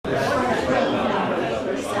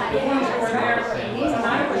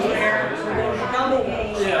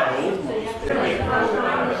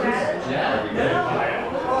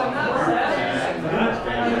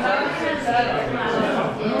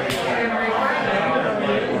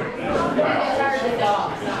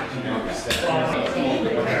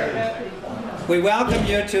We welcome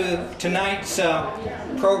you to tonight's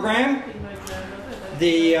program.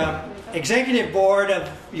 The executive board of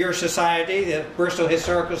your society, the Bristol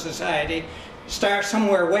Historical Society, starts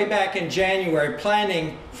somewhere way back in January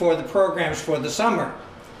planning for the programs for the summer.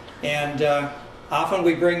 And often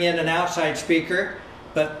we bring in an outside speaker,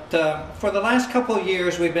 but for the last couple of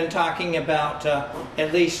years we've been talking about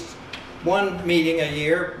at least one meeting a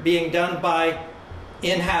year being done by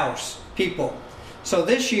in-house people. So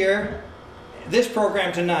this year, this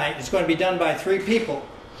program tonight is going to be done by 3 people.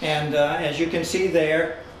 And as you can see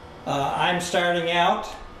there, I'm starting out,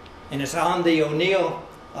 and it's on the O'Neill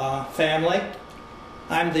family.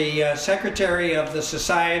 I'm the secretary of the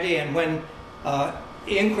society, and when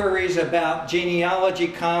inquiries about genealogy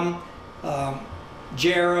come,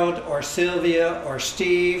 Gerald or Sylvia or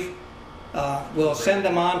Steve will send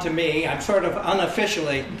them on to me. I'm sort of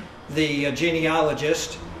unofficially the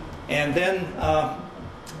genealogist. And then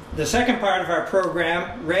the second part of our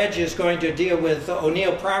program, Reg is going to deal with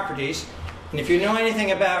O'Neill properties. And if you know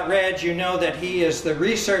anything about Reg, you know that he is the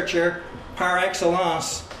researcher par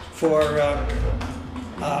excellence for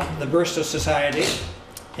the Bristol Society.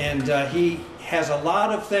 And he has a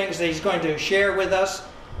lot of things that he's going to share with us.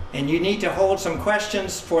 And you need to hold some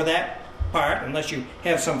questions for that part, unless you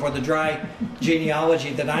have some for the dry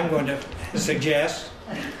genealogy that I'm going to suggest.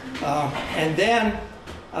 And then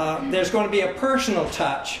there's going to be a personal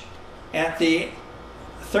touch at the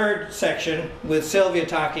third section with Sylvia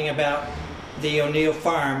talking about the O'Neill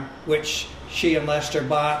farm, which she and Lester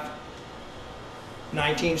bought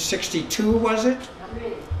 1962, was it?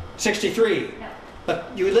 63. No.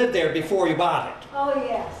 But you lived there before you bought it. Oh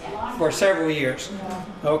yes. For several years. Yeah.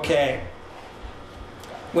 Okay.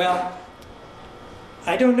 Well,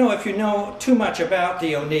 I don't know if you know too much about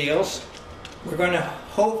the O'Neills. We're going to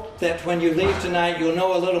hope that when you leave tonight you'll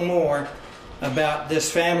know a little more about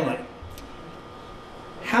this family.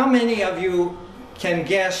 How many of you can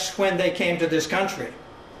guess when they came to this country?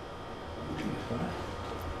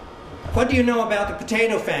 What do you know about the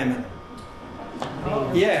potato famine?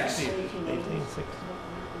 Oh. Yes.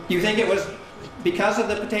 You think it was because of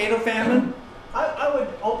the potato famine? I would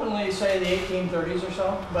openly say the 1830s or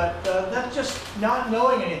so, but that's just not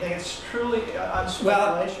knowing anything. It's truly on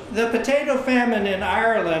speculation. Well, the potato famine in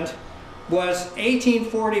Ireland was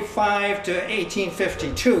 1845 to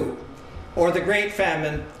 1852, or the Great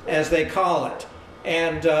Famine, as they call it.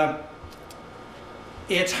 And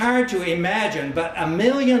it's hard to imagine, but 1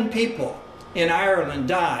 million people in Ireland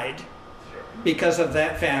died because of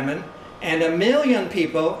that famine, and 1 million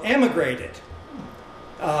people emigrated.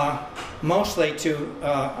 Mostly to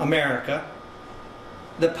America.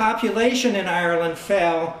 The population in Ireland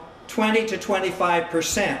fell 20 to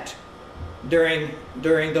 25%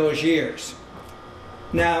 during those years.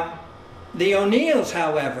 Now, the O'Neills,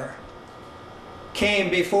 however,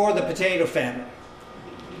 came before the potato famine.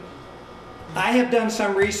 I have done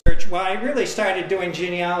some research. Well, I really started doing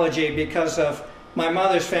genealogy because of my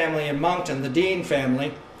mother's family in Moncton, the Dean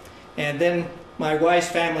family, and then my wife's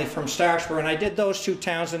family from Starksboro, and I did those 2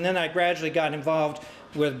 towns, and then I gradually got involved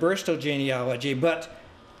with Bristol genealogy. But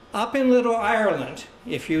up in Little Ireland,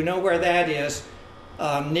 if you know where that is,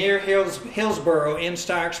 near Hillsborough in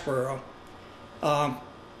Starksboro,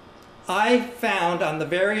 I found on the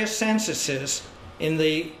various censuses in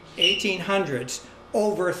the 1800s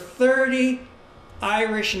over 30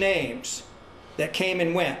 Irish names that came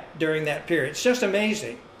and went during that period. It's just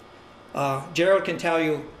amazing. Gerald can tell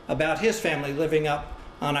you about his family living up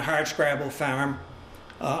on a hardscrabble farm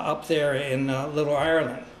up there in Little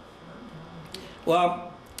Ireland.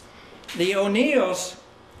 Well, the O'Neills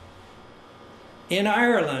in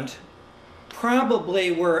Ireland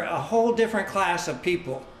probably were a whole different class of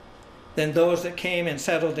people than those that came and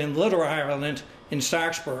settled in Little Ireland in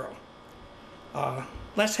Starksboro.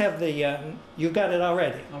 Let's have the, you got it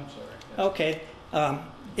already? I'm sorry. Okay.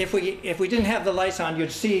 If we didn't have the lights on, you'd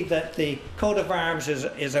see that the coat of arms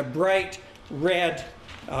is a bright red.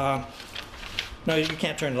 No, you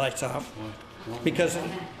can't turn the lights off because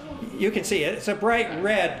you can see it. It's a bright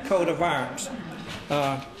red coat of arms.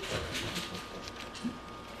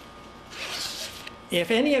 If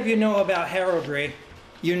any of you know about heraldry,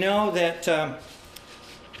 you know that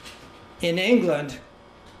in England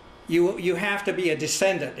you have to be a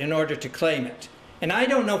descendant in order to claim it. And I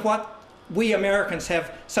don't know what we Americans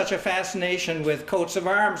have such a fascination with coats of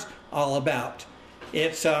arms all about.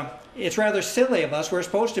 It's rather silly of us. We're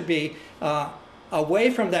supposed to be away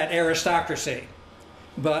from that aristocracy.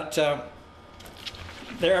 But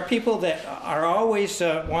there are people that are always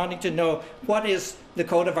wanting to know what is the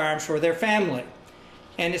coat of arms for their family.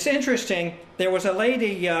 And it's interesting, there was a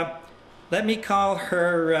lady let me call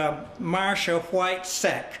her Marcia White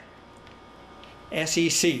Sec,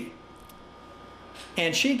 S-E-C.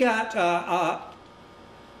 And she got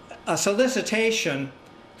a solicitation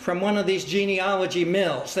from one of these genealogy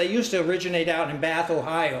mills. They used to originate out in Bath,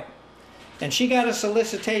 Ohio. And she got a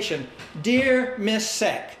solicitation, "Dear Miss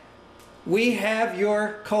Sec, we have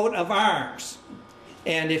your coat of arms.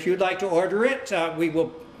 And if you'd like to order it, we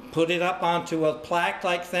will put it up onto a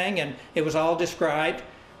plaque-like thing," and it was all described.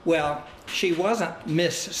 Well, she wasn't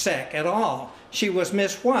Miss Sec at all. She was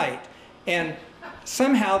Miss White. And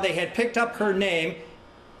somehow they had picked up her name,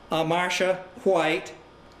 Marcia White,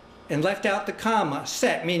 and left out the comma,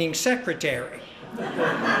 Sec, meaning secretary.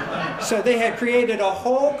 So they had created a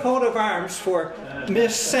whole coat of arms for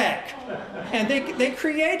Miss Sec. And they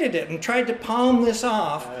created it and tried to palm this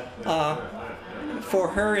off for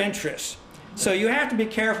her interests. So you have to be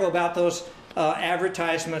careful about those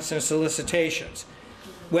advertisements and solicitations.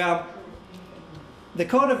 Well, the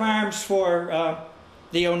coat of arms for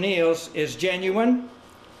the O'Neills is genuine,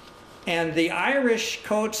 and the Irish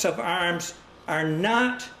coats of arms are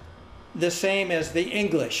not the same as the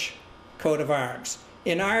English coat of arms.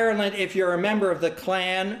 In Ireland, if you're a member of the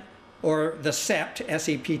clan or the sept,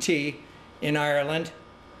 S-E-P-T, in Ireland,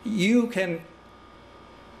 you can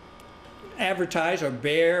advertise or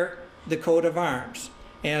bear the coat of arms.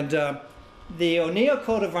 And the O'Neill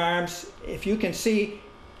coat of arms, if you can see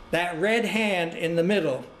that red hand in the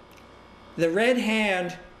middle, the red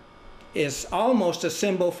hand is almost a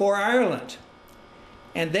symbol for Ireland.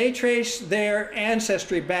 And they trace their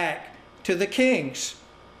ancestry back to the kings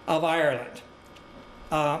of Ireland.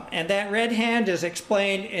 And that red hand is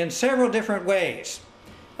explained in several different ways.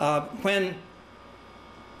 When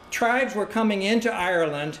tribes were coming into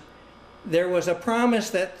Ireland, there was a promise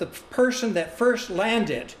that the person that first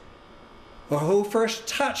landed, or who first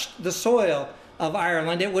touched the soil of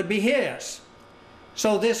Ireland, it would be his.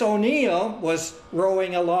 So this O'Neill was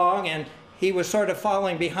rowing along, and he was sort of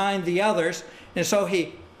falling behind the others, and so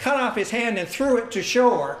he cut off his hand and threw it to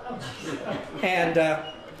shore. And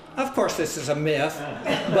of course this is a myth,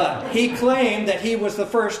 but he claimed that he was the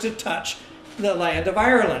first to touch the land of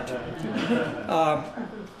Ireland.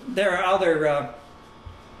 There are other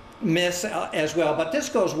myths as well, but this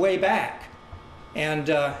goes way back. And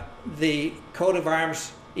the coat of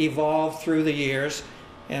arms evolved through the years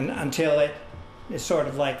and until it is sort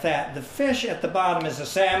of like that. The fish at the bottom is a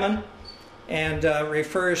salmon and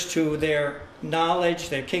refers to their knowledge,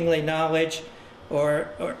 their kingly knowledge, or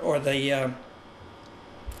the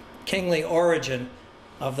kingly origin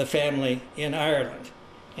of the family in Ireland.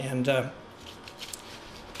 And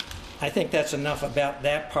I think that's enough about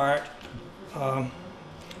that part.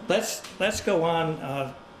 Let's go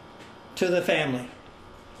on to the family.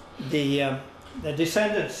 The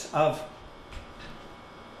descendants of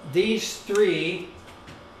these three,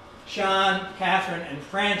 Sean, Catherine, and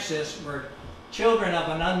Francis, were children of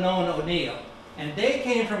an unknown O'Neill. And they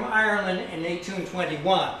came from Ireland in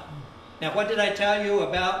 1821. Now, what did I tell you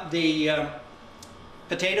about the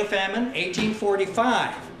potato famine?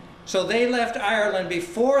 1845. So they left Ireland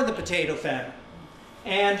before the potato famine.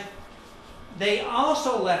 And they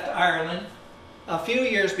also left Ireland a few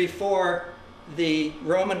years before the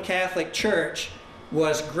Roman Catholic Church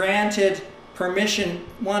was granted permission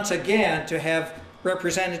once again to have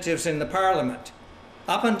representatives in the Parliament.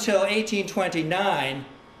 Up until 1829,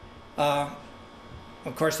 of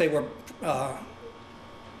course they were,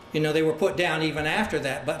 they were put down even after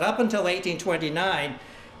that, but up until 1829,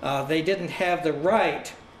 they didn't have the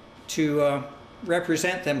right to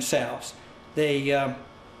represent themselves. They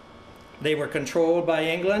were controlled by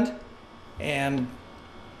England, and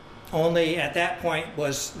only at that point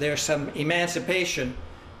was there some emancipation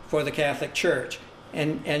for the Catholic Church.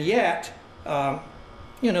 And yet,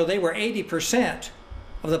 they were 80%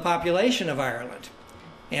 of the population of Ireland.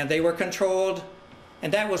 And they were controlled,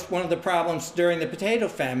 and that was one of the problems during the potato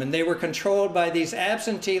famine. They were controlled by these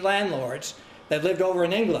absentee landlords that lived over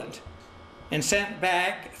in England and sent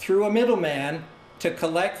back through a middleman to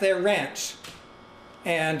collect their rents.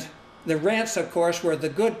 And the rents, of course, were the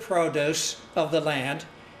good produce of the land,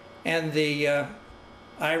 and the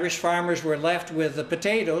Irish farmers were left with the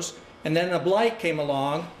potatoes, and then a blight came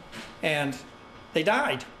along, and they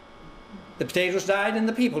died. The potatoes died, and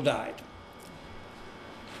the people died.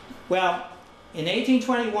 Well, in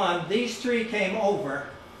 1821, these three came over,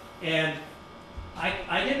 and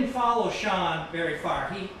I didn't follow Sean very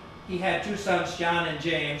far. He had two sons, John and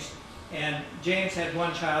James, and James had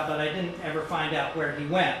one child, but I didn't ever find out where he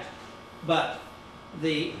went. But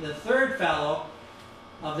the third fellow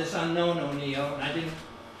of this unknown O'Neill, and I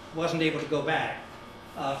wasn't able to go back,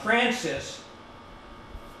 Francis,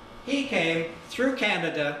 he came through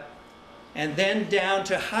Canada and then down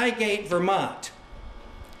to Highgate, Vermont.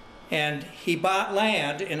 And he bought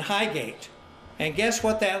land in Highgate. And guess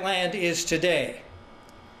what that land is today?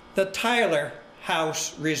 The Tyler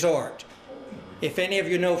House Resort. If any of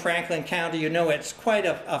you know Franklin County, you know it's quite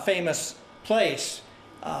a famous place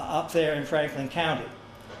up there in Franklin County.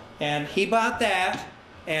 And he bought that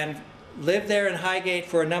and lived there in Highgate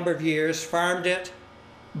for a number of years, farmed it,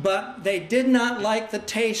 but they did not like the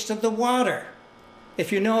taste of the water.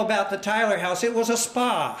 If you know about the Tyler House, it was a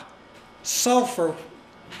spa, sulfur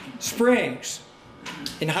springs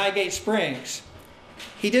in Highgate Springs.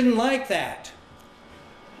 He didn't like that.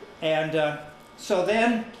 And so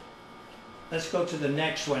then, let's go to the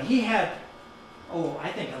next one. He had, oh,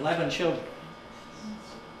 I think 11 children.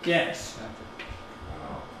 Yes.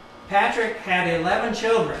 Patrick had 11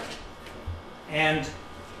 children. And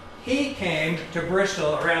he came to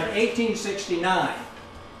Bristol around 1869.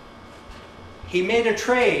 He made a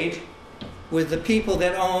trade with the people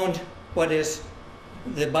that owned what is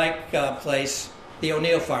the bike place, the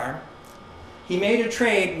O'Neill Farm. He made a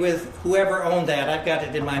trade with whoever owned that, I've got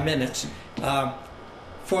it in my minutes,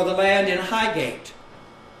 for the land in Highgate.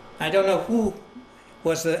 I don't know who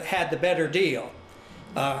had the better deal.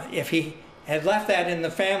 If he had left that in the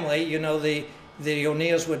family, you know, the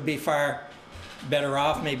O'Neills would be far better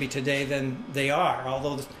off maybe today than they are.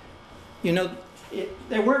 Although, you know,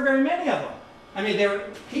 there weren't very many of them. I mean,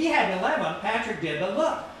 he had 11, Patrick did, but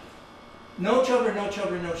look, no children, no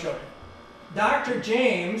children, no children. Dr.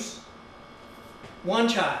 James, one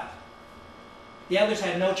child. The others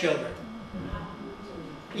had no children.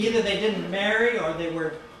 Either they didn't marry or they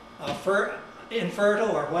were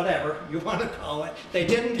infertile or whatever you want to call it. They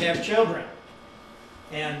didn't have children.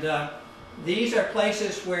 And these are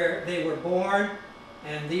places where they were born,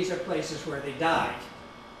 and these are places where they died.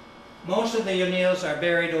 Most of the O'Neills are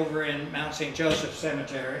buried over in Mount St. Joseph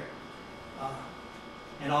Cemetery,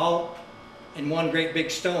 and all in one great big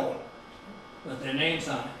stone with their names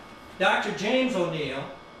on it. Dr. James O'Neill,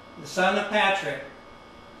 the son of Patrick,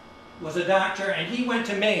 was a doctor, and he went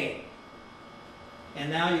to Maine. And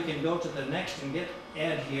now you can go to the next and get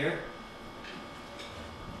Ed here.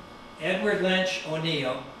 Edward Lynch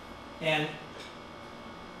O'Neill, and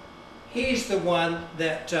he's the one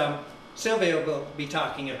that Sylvia will be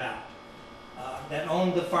talking about, that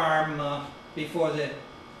owned the farm before the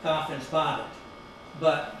Coffins bought it.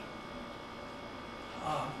 But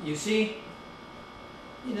you see,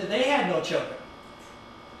 you know, they had no children.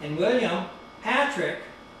 And William Patrick,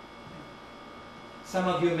 some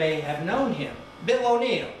of you may have known him, Bill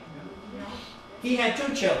O'Neill. He had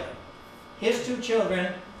 2 children. His 2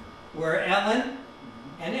 children were Ellen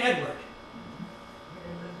and Edward.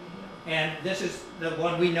 And this is the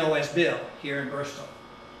one we know as Bill here in Bristol.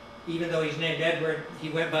 Even though he's named Edward, he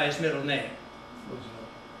went by his middle name.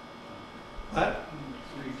 What?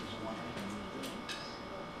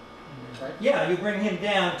 Yeah, you bring him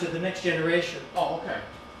down to the next generation. Oh, okay.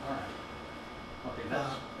 All right. Okay,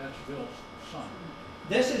 that's Bill's son.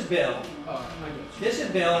 This is Bill. This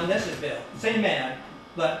is Bill, and this is Bill. Same man,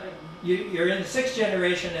 but you're in the 6th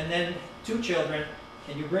generation, and then 2 children,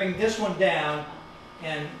 and you bring this one down,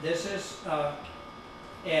 and this is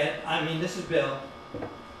Ed. I mean, this is Bill.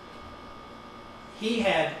 He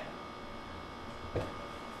had.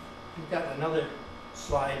 You've got another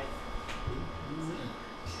slide.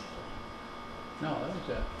 No, that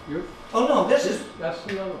was it. Oh no, this is. That's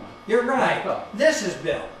the other one. You're right. This is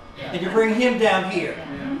Bill. Yeah. And you bring him down here.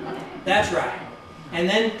 Yeah. That's right. And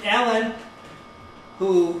then Ellen,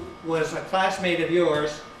 who was a classmate of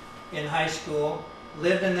yours in high school,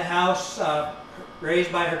 lived in the house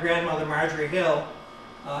raised by her grandmother Marjorie Hill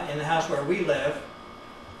in the house where we live.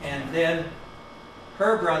 And then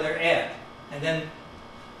her brother Ed. And then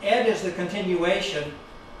Ed is the continuation,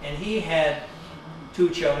 and he had 2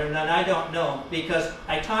 children, and I don't know, because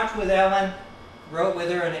I talked with Ellen, wrote with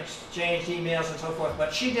her and exchanged emails and so forth,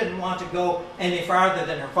 but she didn't want to go any farther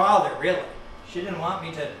than her father, really. She didn't want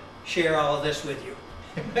me to share all of this with you.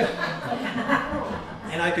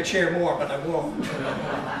 And I could share more, but I won't.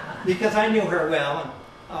 Because I knew her well,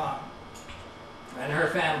 and her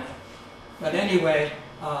family. But anyway,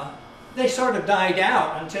 they sort of died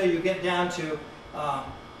out until you get down to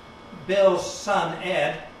Bill's son,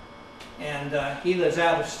 Ed, and he lives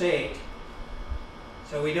out of state.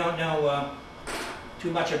 So we don't know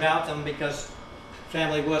too much about them because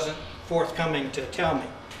family wasn't forthcoming to tell me.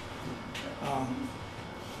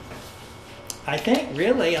 I think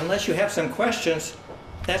really, unless you have some questions,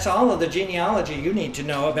 that's all of the genealogy you need to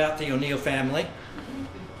know about the O'Neill family.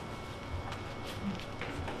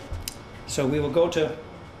 So we will go to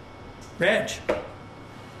Reg.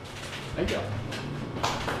 Thank you.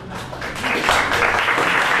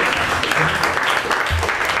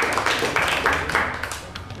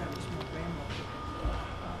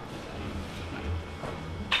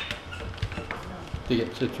 To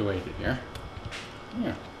get situated here.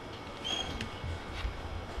 Here.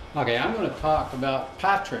 Okay, I'm going to talk about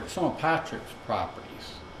Patrick, some of Patrick's properties.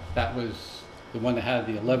 That was the one that had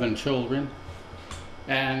the 11 children.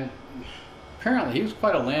 And apparently he was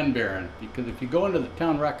quite a land baron, because if you go into the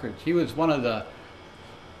town records, he was one of the,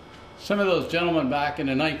 some of those gentlemen back in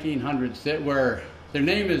the 1900s that were, their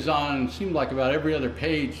name is on, seemed like about every other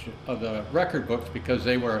page of the record books, because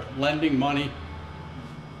they were lending money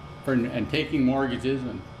for, and taking mortgages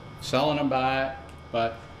and selling them back.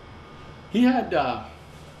 But he had,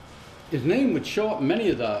 his name would show up in many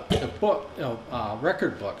of the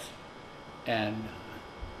record books. And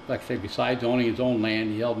like I say, besides owning his own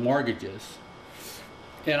land, he held mortgages.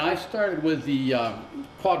 And I started with the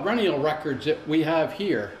quadrennial records that we have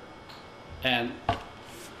here. And,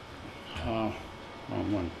 wrong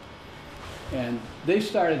one. And they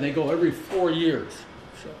started, they go every 4 years.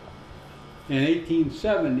 In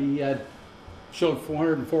 1870, he had showed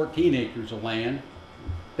 414 acres of land.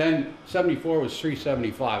 Then 74 was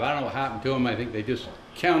 375. I don't know what happened to him. I think they just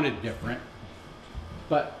counted different.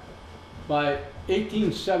 But by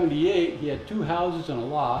 1878, he had 2 houses and a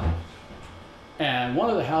lot. And one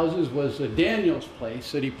of the houses was the Daniels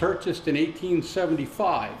place that he purchased in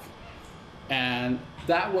 1875. And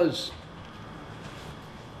that was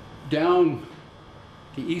down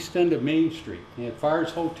the east end of Main Street. He had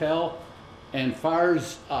Farr's Hotel and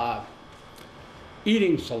Farr's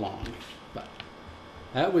eating salon. But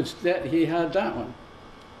that was that, he had that one.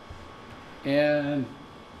 And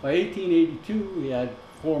by 1882, he had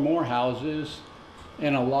 4 more houses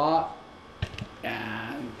and a lot,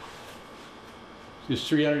 and just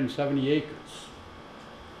 370 acres.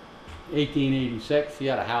 1886, he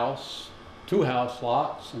had a house, 2 house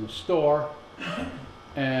lots, and a store,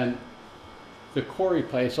 and the quarry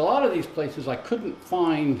place. A lot of these places I couldn't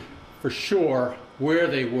find for sure where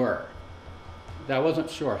they were. I wasn't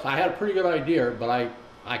sure. I had a pretty good idea, but I'm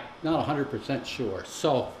not 100% sure.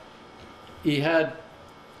 So he had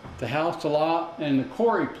the house, a lot, and the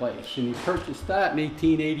quarry place, and he purchased that in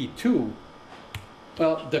 1882.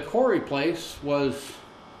 Well, the quarry place was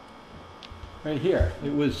right here.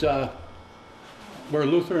 It was where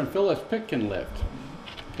Luther and Phyllis Pitkin lived.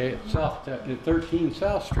 Okay, at 13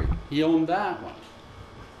 South Street. He owned that one.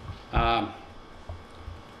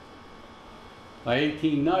 By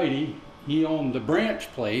 1890, he owned the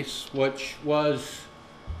Branch place, which was,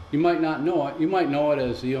 you might not know it, you might know it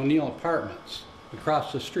as the O'Neill Apartments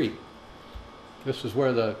across the street. This is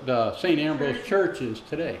where the St. Ambrose Church is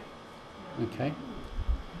today. Okay?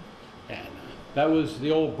 And that was the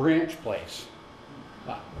old Branch place.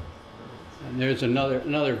 And there's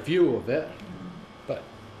another view of it. But,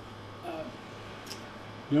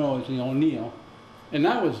 you know, it's the O'Neill. And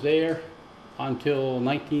that was there until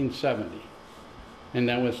 1970. And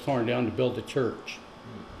that was torn down to build the church.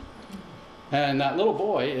 And that little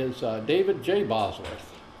boy is David J.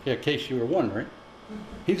 Bosworth, in case you were wondering.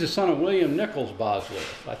 He's the son of William Nichols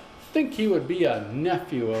Bosworth. I think he would be a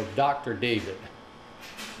nephew of Dr. David.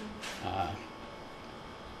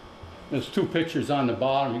 There's 2 pictures on the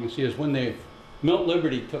bottom. You can see is when Mount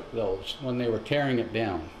Liberty took those, when they were tearing it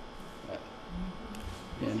down.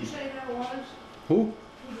 Who did you say that was? Who?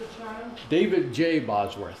 Who's the child? David J.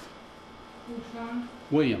 Bosworth. Whose son?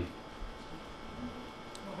 William.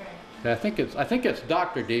 Okay. I think it's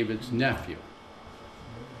Dr. David's nephew.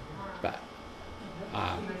 But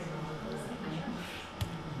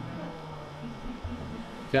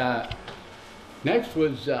next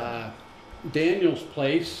was Daniel's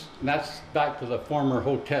place, and that's back to the former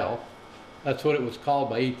hotel. That's what it was called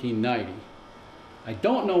by 1890. I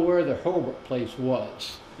don't know where the Hobart place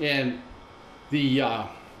was. And the, of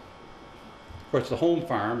course, the home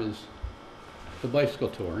farm is the bicycle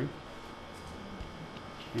touring.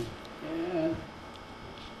 And,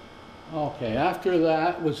 okay, after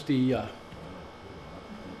that was he had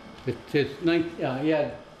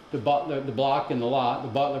the block and the lot, the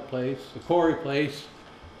Butler place, the Corey place,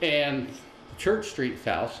 and the Church Street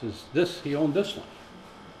house is this. He owned this one.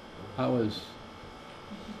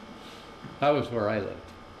 That was where I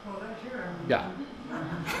lived. Oh, that's your. Yeah.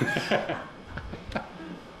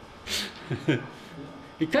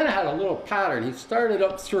 He kind of had a little pattern. He started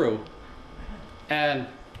up through, and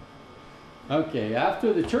okay,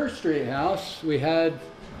 after the Church Street house, we had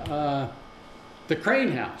the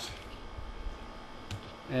Crane house.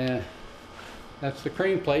 And that's the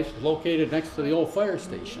Crane place, located next to the old fire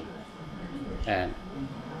station. And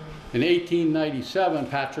In 1897,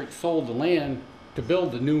 Patrick sold the land to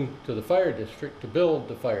build to the fire district, to build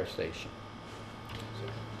the fire station.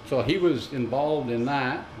 So he was involved in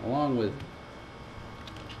that, along with,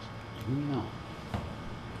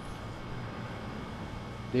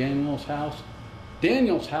 Daniel's house.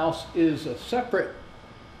 Daniel's house is a separate,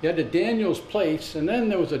 you had a Daniel's place, and then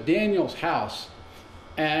there was a Daniel's house.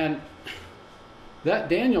 And that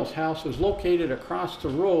Daniel's house was located across the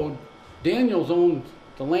road. Daniel's owned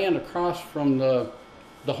the land across from the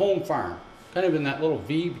home farm, kind of in that little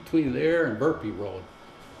V between there and Burpee Road.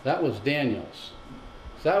 That was Daniel's.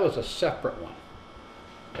 So that was a separate one.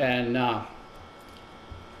 And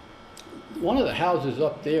one of the houses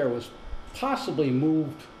up there was possibly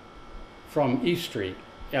moved from East Street.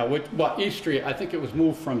 Yeah, East Street, I think it was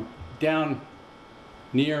moved from down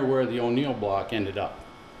near where the O'Neill block ended up,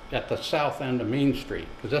 at the south end of Main Street,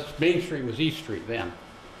 because Main Street was East Street then.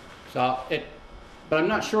 So but I'm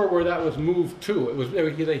not sure where that was moved to.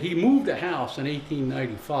 He moved a house in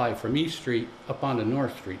 1895 from East Street up onto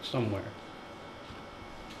North Street somewhere.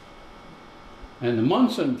 And the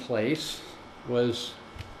Munson place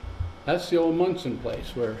that's the old Munson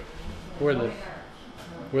place where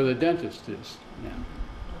the dentist is now.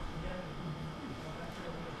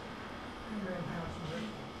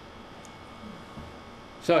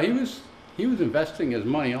 So he was investing his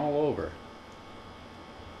money all over.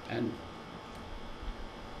 And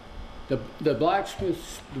the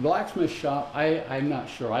blacksmith shop, I'm not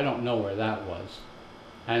sure. I don't know where that was.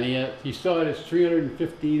 And he still had his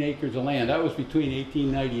 315 acres of land. That was between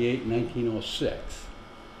 1898 and 1906.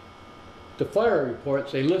 The fire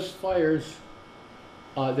reports, they list fires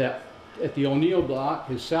that at the O'Neill block,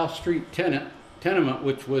 his South Street tenement,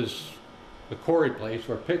 which was the quarry place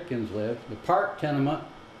where Pitkins lived. The Park tenement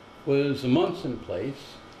was the Munson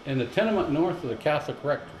place, and the tenement north of the Catholic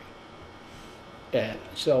Rectory. And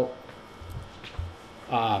so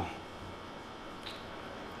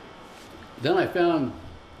then I found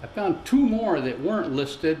two more that weren't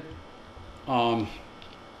listed in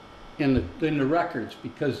the records,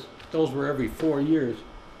 because those were every 4 years.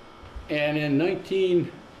 And in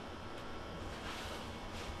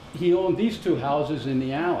he owned these two houses in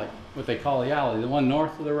the alley, what they call the alley, the one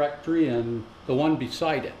north of the rectory and the one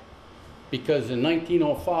beside it. Because in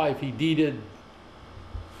 1905 he deeded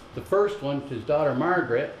the first one to his daughter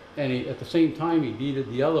Margaret, and at the same time he deeded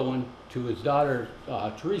the other one to his daughter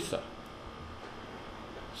Teresa.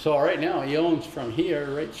 So right now he owns from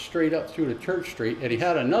here right straight up through to Church Street, and he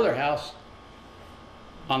had another house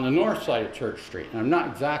on the north side of Church Street, and I'm not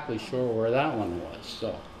exactly sure where that one was.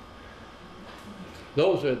 So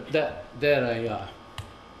those are that I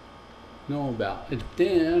know about. And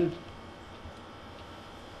then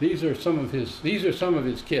these are some of his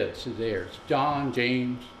kids, his heirs: John,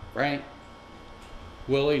 James, Frank,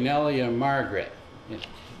 Willie, Nellie, and Margaret. Yeah.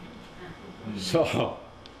 So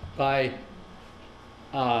by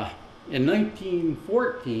in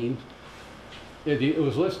 1914, it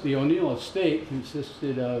was listed, the O'Neill estate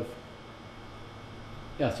consisted of,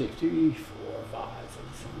 3, 4, 5,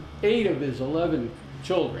 6, 8 of his 11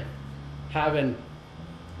 children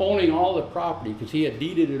owning all the property, because he had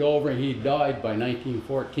deeded it over and he died by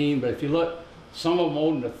 1914. But if you look, some of them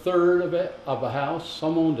owned a third of a house,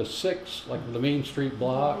 some owned a sixth, like the Main Street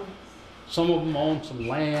block, some of them owned some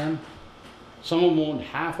land, some of them owned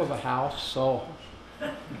half of a house. So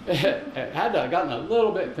it had to have gotten a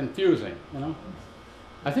little bit confusing, you know.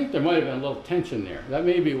 I think there might have been a little tension there. That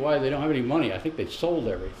may be why they don't have any money. I think they sold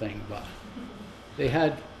everything, but they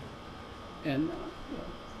had, and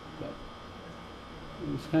but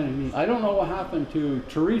it was kind of neat. I don't know what happened to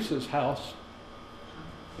Teresa's house,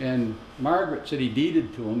 and Margaret said he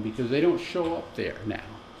deeded to him, because they don't show up there now.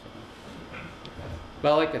 So.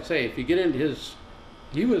 Well, like I say, if you get into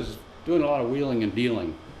he was doing a lot of wheeling and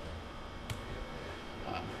dealing.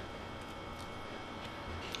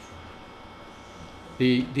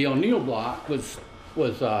 The O'Neill block was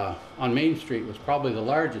on Main Street, was probably the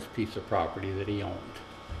largest piece of property that he owned.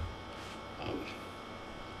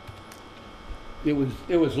 It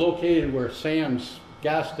was located where Sam's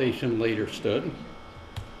gas station later stood,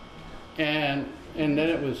 and then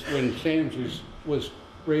it was when Sam's was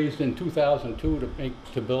raised in 2002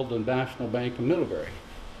 to build the National Bank of Middlebury.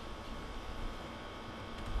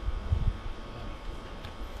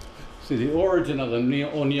 See the origin of the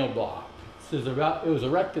O'Neill block. It was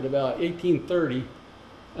erected about 1830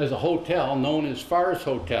 as a hotel known as Farr's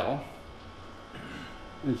Hotel.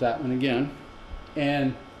 There's that one again.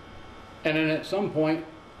 And then at some point,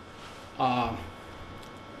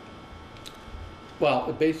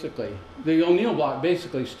 basically, the O'Neill block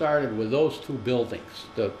basically started with those two buildings,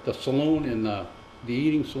 the saloon and the the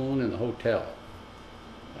eating saloon and the hotel.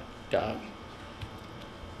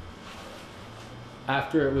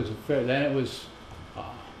 After it was, then it was,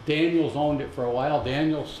 Daniels owned it for a while.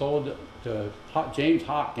 Daniels sold it to James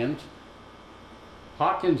Hawkins.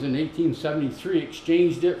 Hawkins in 1873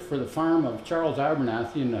 exchanged it for the farm of Charles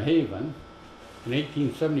Abernathy in New Haven. In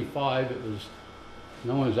 1875 it was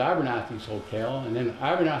known as Abernathy's Hotel, and then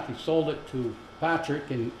Abernathy sold it to Patrick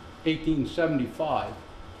in 1875.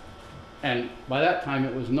 And by that time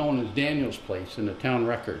it was known as Daniel's Place in the town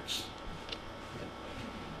records.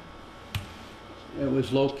 It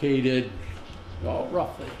was located, well,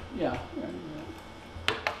 roughly, yeah.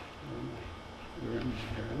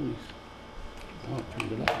 Oh,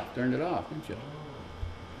 turned it off, didn't you?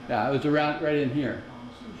 Yeah, it was around right in here.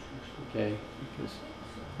 Okay, because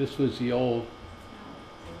this was the old.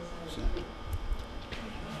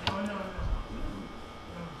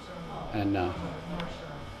 And yeah,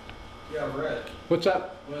 Red. What's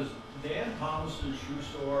up? Was Dan Thomas's shoe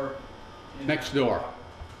store Next door.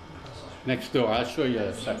 Next door. I'll show you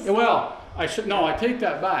a second. Well, I take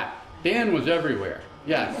that back. Dan was everywhere.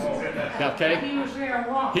 Yes. Okay. He was there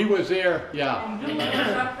once. He was there. Yeah. And he was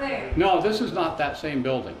up there. No, this is not that same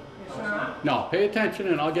building. Yes, sir. No, pay attention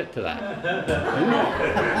and I'll get to that.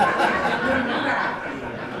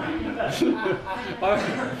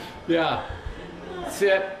 Yeah.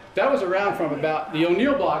 See, that was around from about, the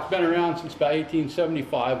O'Neill block's been around since about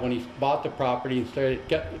 1875 when he bought the property and started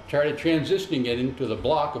transitioning it into the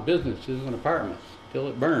block of businesses and apartments till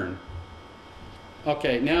it burned.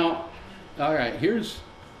 Okay, now, all right, this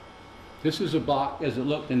is a block as it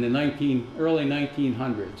looked in the early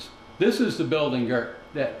 1900s. This is the building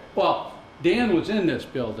that, well, Dan was in this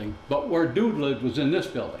building, but where Dude lived was in this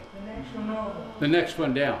building. The next one over. The next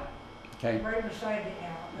one down, okay? Right beside the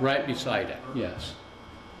alley. Right beside it, yes.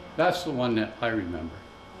 That's the one that I remember.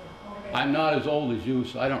 Okay. I'm not as old as you,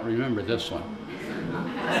 so I don't remember this one.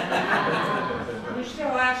 You still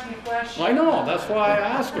ask me questions. I know, that's why I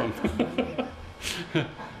asked them.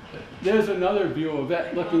 There's another view of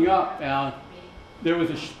it looking up.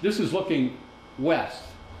 This is looking west,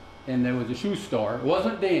 and there was a shoe store. It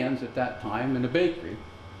wasn't Dan's at that time, and a bakery.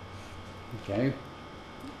 Okay,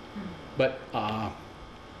 but I'll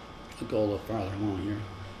go a little farther along here.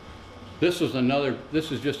 This is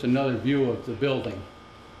just another view of the building,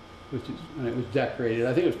 which is when it was decorated.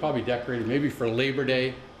 I think it was probably decorated maybe for Labor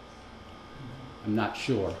Day. I'm not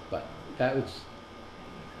sure, but that one's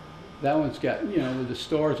got, you know, with the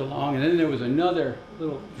stores along, and then there was another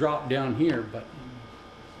little drop down here, but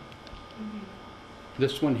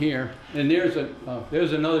this one here, and there's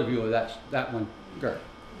another view of that one, Gert.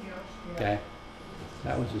 Okay,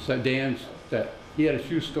 that was Dan's. That he had a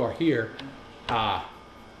shoe store here,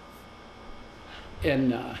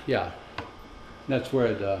 and yeah, that's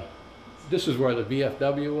where this is where the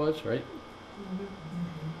VFW was, right?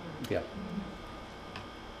 Yeah.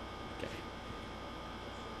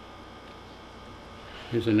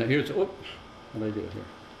 Here's what did I do here?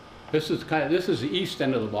 This is the east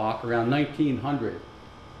end of the block around 1900.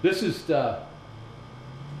 This is the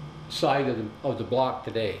side of the block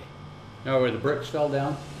today. You know where the bricks fell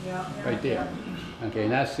down? Yeah. Right there. Okay,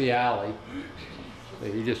 and that's the alley. So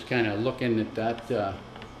you're just kind of looking at that.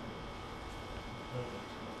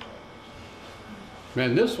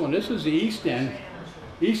 And this is the east end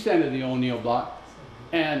of the O'Neill block,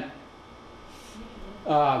 and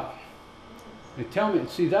they tell me,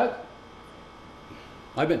 see that?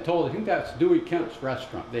 I've been told, I think that's Dewey Kemp's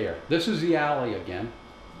restaurant there. This is the alley again,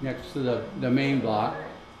 next to the main block.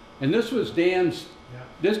 And this was this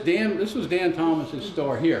was Dan Thomas's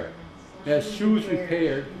store here. It has shoes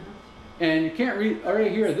repaired. And you can't read,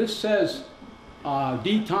 right here, this says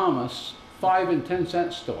D. Thomas 5 and 10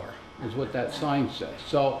 cent store is what that sign says.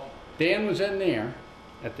 So Dan was in there,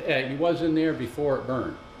 he was in there before it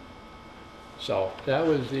burned. So that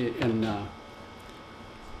was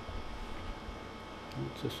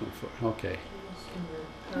what's this one for? Okay.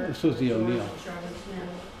 This was the O'Neill.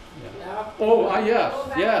 Yeah. Oh,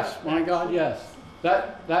 yes, my God, yes.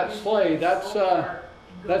 That sleigh, that's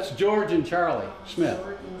George and Charlie Smith.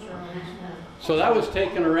 So that was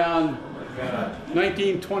taken around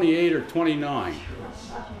 1928 or 29.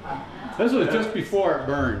 This was just before it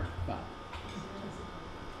burned.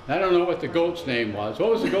 I don't know what the goat's name was.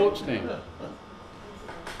 What was the goat's name?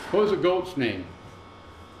 What was the goat's name?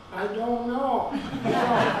 I don't know.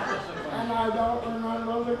 And I don't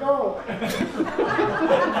remember the goat.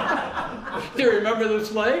 Do you remember the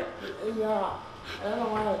sleigh? Yeah.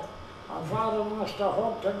 Anyway, I thought I must have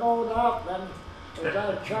hooked the goat up, and it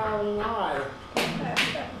got Charlie and I.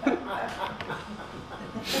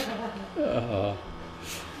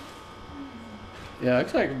 Yeah,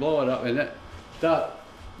 it's like blow it up. And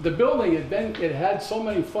the building it had so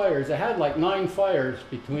many fires. It had like 9 fires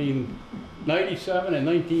between 97 and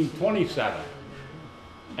 1927.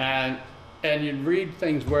 And you'd read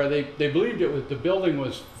things where they believed the building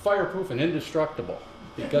was fireproof and indestructible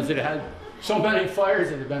because it had so many fires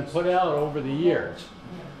that had been put out over the years.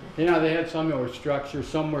 You know, they had some that were structures,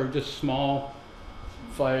 some were just small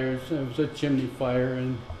fires. It was a chimney fire,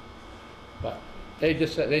 but they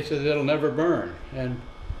said it'll never burn. And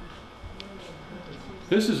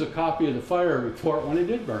this is a copy of the fire report when it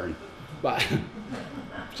did burn. But it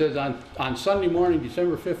says on Sunday morning,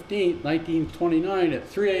 December 15th, 1929, at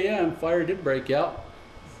 3 a.m., fire did break out,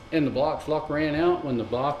 and the block's luck ran out when the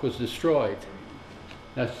block was destroyed.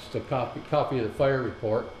 That's the copy of the fire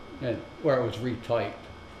report, and where it was retyped.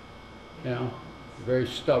 You know, very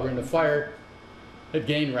stubborn. The fire had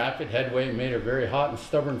gained rapid headway and made a very hot and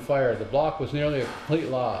stubborn fire. The block was nearly a complete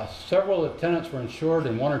loss. Several of the tenants were insured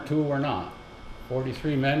and 1 or 2 were not.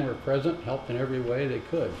 43 men were present, helped in every way they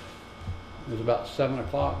could. It was about 7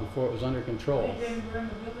 o'clock before it was under control. They didn't burn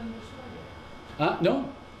the building this way?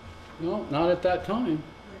 No, not at that time.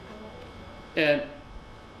 And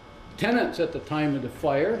tenants at the time of the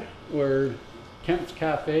fire were Kemp's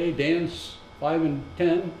Cafe, Dan's 5 and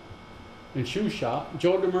 10, and Shoe Shop,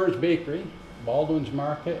 Joe Demers Bakery, Baldwin's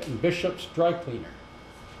Market, and Bishop's Dry Cleaner.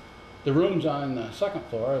 The rooms on the 2nd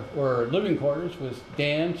floor were living quarters with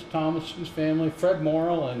Dan's, Thomas's family, Fred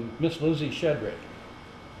Morrill, and Miss Lizzie Shedrick.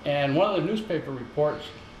 And one of the newspaper reports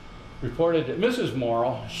reported that Mrs.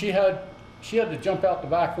 Morrill, she had to jump out the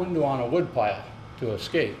back window on a wood pile to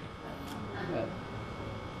escape.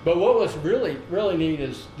 But what was really, really neat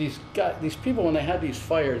is these people, when they had these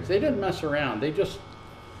fires, they didn't mess around. They just,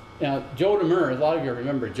 you know, Joe Demers, a lot of you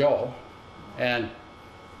remember Joe, and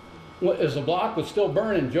as the block was still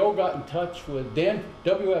burning, Joe got in touch with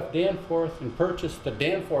W.F. Danforth and purchased the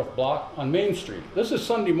Danforth block on Main Street. This is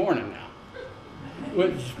Sunday morning now,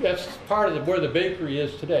 which that's part of where the bakery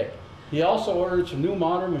is today. He also ordered some new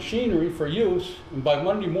modern machinery for use, and by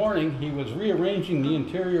Monday morning he was rearranging the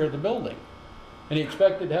interior of the building. And he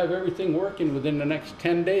expected to have everything working within the next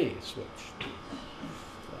 10 days, which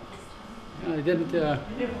they didn't.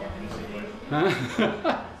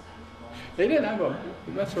 They didn't have a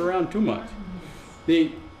mess around too much.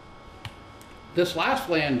 This last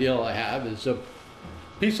land deal I have is a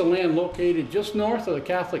piece of land located just north of the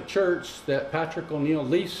Catholic Church that Patrick O'Neill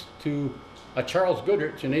leased to a Charles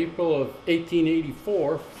Goodrich in April of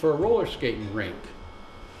 1884 for a roller skating rink.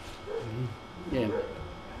 Yeah.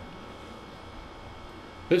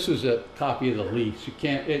 This is a copy of the lease. You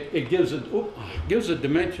can't. It gives the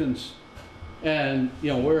dimensions and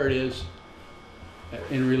where it is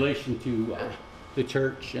in relation to the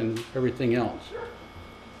church and everything else.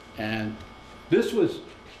 And this was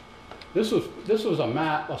a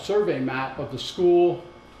map, a survey map of the school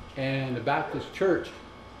and the Baptist church.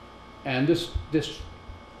 And this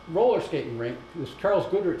roller skating rink, this Charles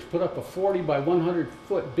Goodrich put up a 40 by 100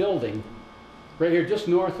 foot building right here just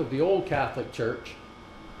north of the old Catholic church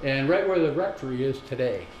and right where the rectory is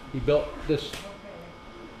today. He built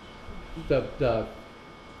the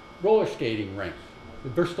roller skating rink, the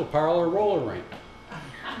Bristol Parlor roller rink.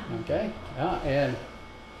 Okay, and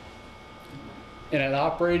it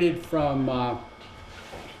operated from. Let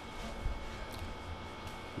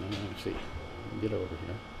me see. Get over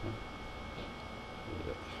here.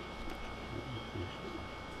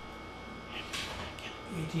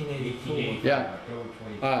 1884.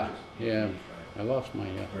 Yeah. Yeah. I lost my.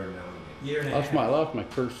 I lost my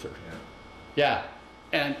cursor. Yeah,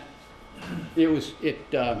 and it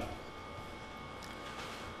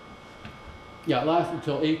lasted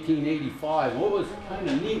until 1885. What was kind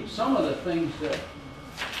of neat, some of the things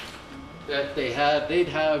that they had, they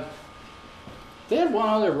had one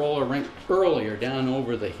other roller rink earlier down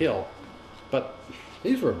over the hill, but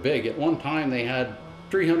these were big. At one time they had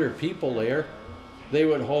 300 people there. They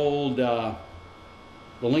would hold, the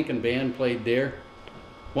Lincoln Band played there.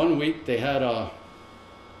 One week they had a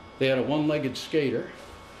one-legged skater.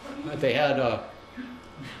 They had a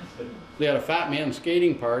fat man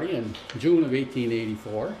skating party in June of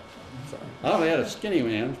 1884. I don't know, they had a skinny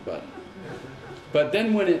man, but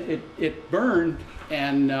then when it burned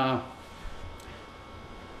and I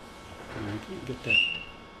can't get that.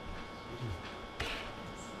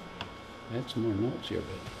 I had some more notes here,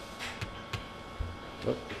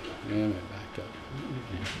 but let me back up.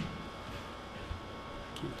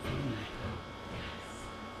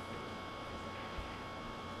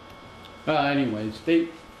 Anyways, they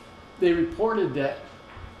reported that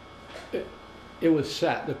it was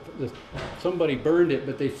set. Somebody burned it,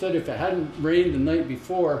 but they said if it hadn't rained the night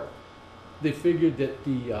before, they figured that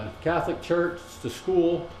the Catholic Church, the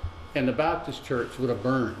school, and the Baptist Church would have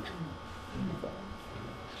burned.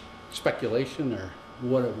 Speculation or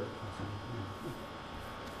whatever.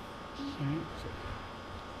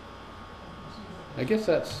 I guess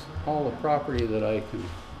that's all the property that I can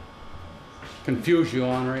confuse you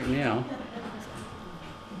on right now.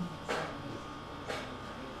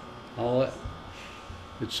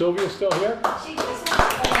 Is Sylvia still here? She just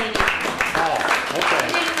has a lady. Oh, okay.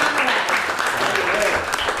 She didn't run away.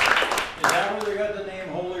 Is that where they got the name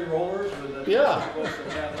Holy Rollers? Yeah.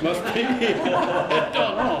 Must be. I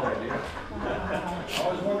don't know. I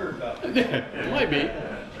always wondered about that. It might be.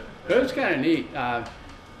 It was kind of neat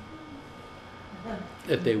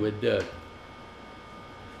that they would,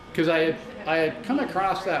 because I had come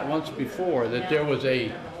across that once before, that there was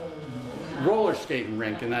a roller skating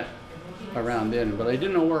rink and that around then, but I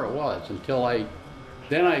didn't know where it was until I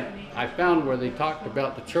found where they talked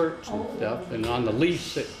about the church and stuff, and on the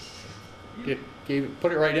lease it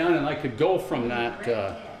put it right down, and I could go from that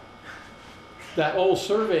that old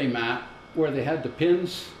survey map where they had the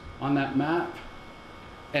pins on that map,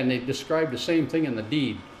 and they described the same thing in the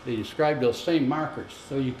deed. They described those same markers,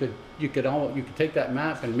 so you could take that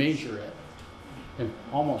map and measure it, and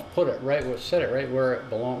almost put it right, set it right where it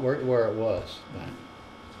belonged, where it was. So,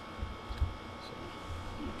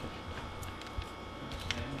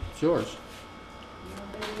 okay. It's yours.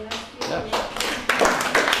 Yeah.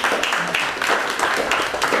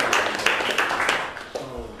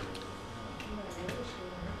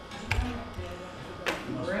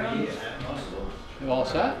 You all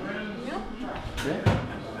set? Yeah.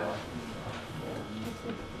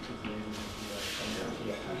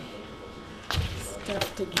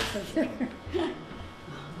 Stuff together.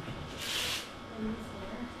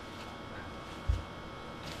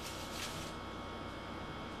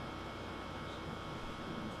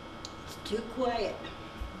 It's too quiet.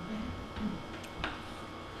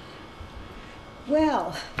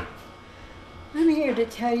 Well, I'm here to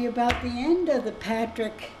tell you about the end of the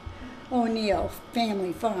Patrick O'Neill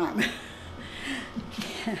family farm.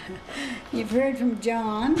 You've heard from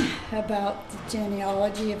John about the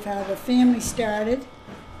genealogy of how the family started.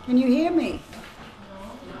 Can you hear me?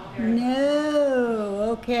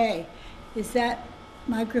 No. Okay. Is that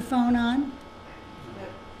microphone on?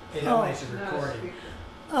 It only is a recording.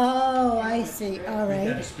 Oh, I see. All You right.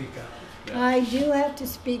 gotta speak up. I do have to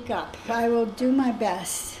speak up. I will do my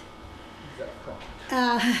best.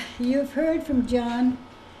 You've heard from John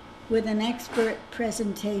with an expert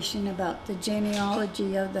presentation about the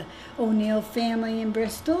genealogy of the O'Neill family in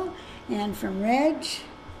Bristol, and from Reg,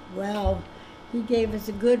 well, he gave us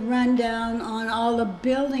a good rundown on all the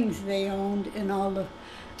buildings they owned and all the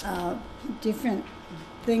different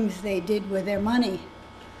things they did with their money.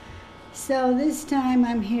 So this time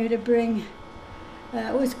I'm here to bring,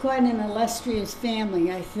 it was quite an illustrious family,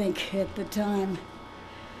 I think, at the time.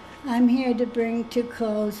 I'm here to bring to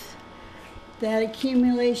close that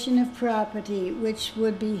accumulation of property, which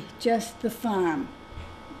would be just the farm.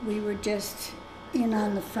 We were just in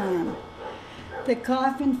on the farm. The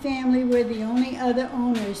Coffin family were the only other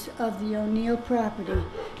owners of the O'Neill property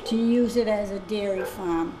to use it as a dairy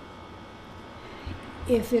farm.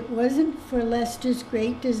 If it wasn't for Lester's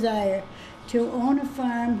great desire to own a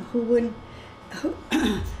farm, we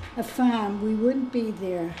wouldn't be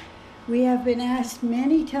there. We have been asked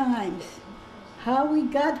many times how we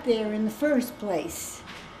got there in the first place.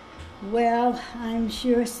 Well, I'm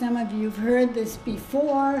sure some of you have heard this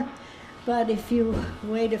before, but if you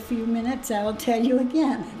wait a few minutes, I'll tell you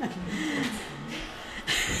again.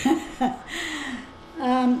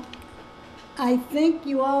 I think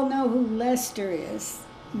you all know who Lester is.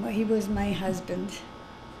 He was my husband.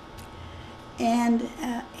 And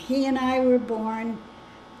he and I were born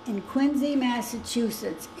in Quincy,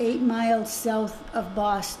 Massachusetts, 8 miles south of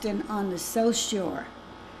Boston on the South Shore,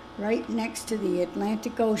 right next to the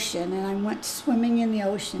Atlantic Ocean, and I went swimming in the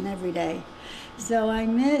ocean every day. So I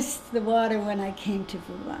missed the water when I came to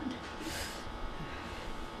Vermont.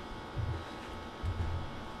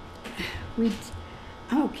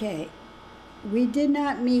 We did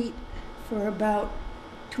not meet for about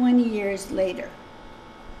 20 years later,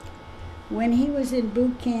 when he was in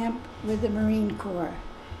boot camp with the Marine Corps.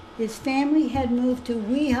 His family had moved to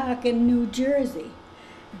Weehawken, New Jersey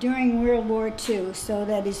during World War II so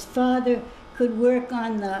that his father could work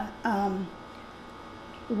on the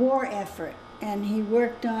war effort. And he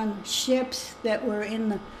worked on ships that were in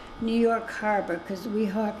the New York Harbor, because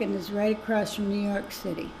Weehawken is right across from New York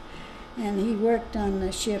City. And he worked on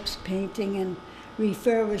the ships, painting and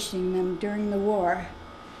refurbishing them during the war.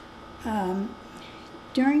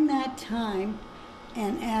 During that time,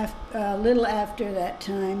 and a little after that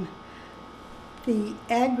time, the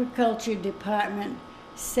agriculture department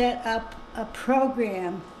set up a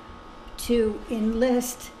program to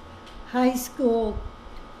enlist high school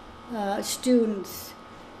students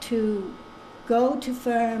to go to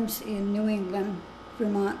farms in New England,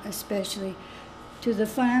 Vermont especially, to the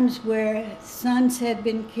farms where sons had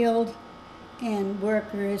been killed and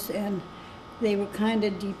workers, and they were kind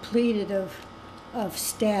of depleted of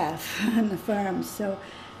staff on the farms. So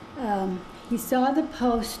he saw the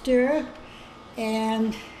poster,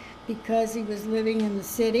 and because he was living in the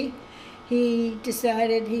city, he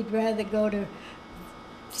decided he'd rather go to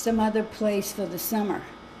some other place for the summer.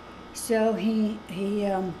 So he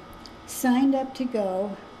signed up to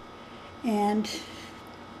go, and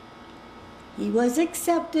he was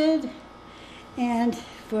accepted. And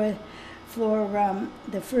for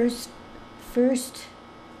the first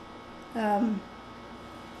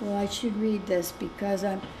well, I should read this because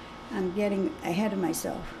I'm getting ahead of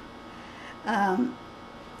myself.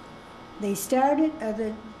 They started,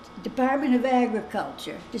 the Department of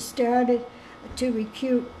Agriculture just started to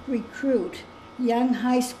recruit young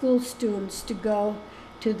high school students to go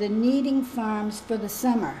to the kneading farms for the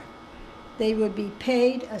summer. They would be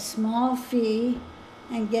paid a small fee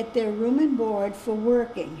and get their room and board for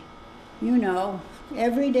working, you know,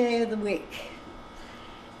 every day of the week.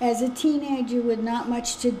 As a teenager with not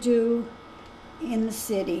much to do in the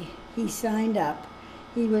city, he signed up.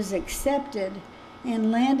 He was accepted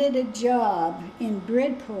and landed a job in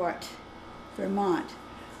Bridport, Vermont,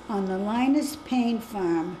 on the Linus Payne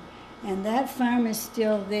farm, and that farm is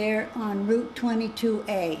still there on Route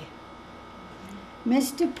 22A.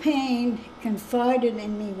 Mr. Payne confided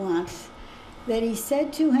in me once that he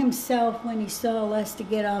said to himself when he saw Lester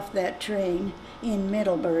get off that train in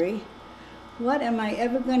Middlebury, "What am I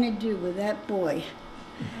ever going to do with that boy?"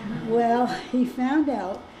 Well, he found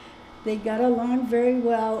out they got along very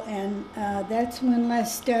well, and that's when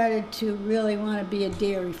Les started to really want to be a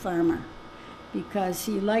dairy farmer, because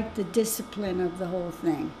he liked the discipline of the whole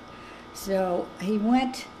thing. So he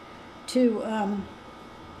went to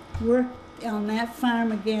work on that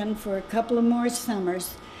farm again for a couple of more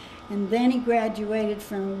summers, and then he graduated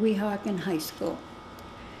from Weehawken High School.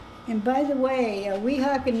 And by the way,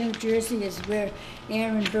 Weehawken, New Jersey is where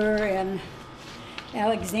Aaron Burr and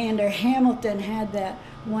Alexander Hamilton had that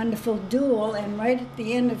wonderful duel, and right at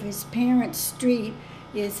the end of his parents' street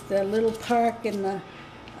is the little park and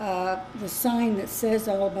the sign that says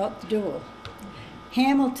all about the duel.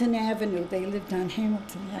 Hamilton Avenue, they lived on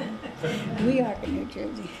Hamilton Avenue. Weehawken, New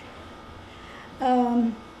Jersey.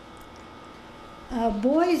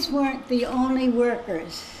 Boys weren't the only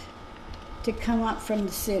workers to come up from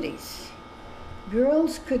the cities.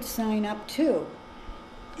 Girls could sign up too.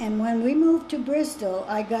 And when we moved to Bristol,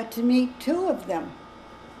 I got to meet two of them.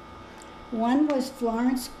 One was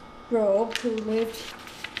Florence Grove, who lived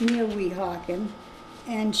near Weehawken,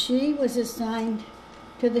 and she was assigned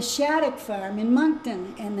to the Shattuck farm in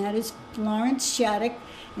Moncton, and that is Florence Shattuck,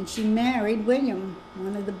 and she married William,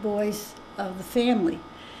 one of the boys of the family.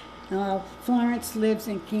 Florence lives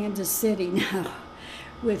in Kansas City now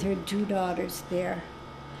with her two daughters there.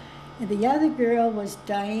 And the other girl was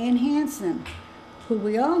Diane Hanson, who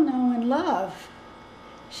we all know and love.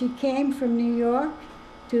 She came from New York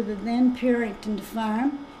to the then Purington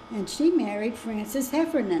farm, and she married Francis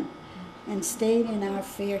Heffernan and stayed in our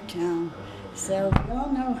fair town. So we all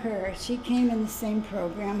know her. She came in the same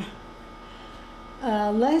program.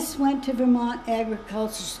 Les went to Vermont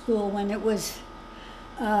Agriculture School when it was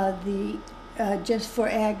just for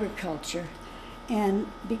agriculture, and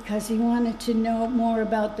because he wanted to know more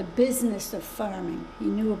about the business of farming. He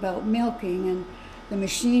knew about milking and the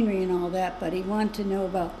machinery and all that, but he wanted to know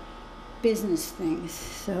about business things.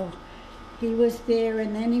 So he was there,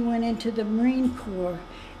 and then he went into the Marine Corps,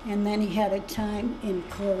 and then he had a time in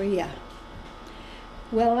Korea.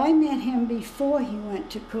 Well, I met him before he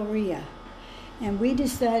went to Korea, and we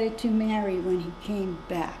decided to marry when he came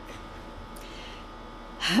back.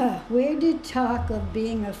 Where did talk of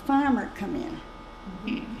being a farmer come in?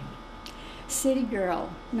 City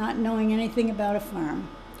girl, not knowing anything about a farm.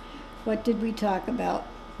 What did we talk about?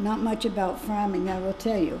 Not much about farming, I will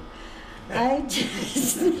tell you. I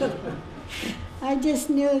just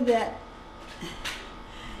knew that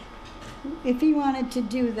if he wanted to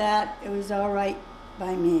do that, it was all right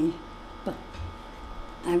by me. But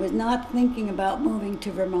I was not thinking about moving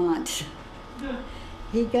to Vermont.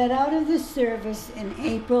 He got out of the service in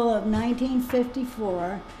April of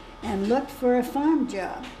 1954 and looked for a farm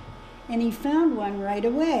job. And he found one right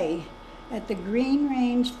away at the Green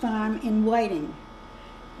Range Farm in Whiting.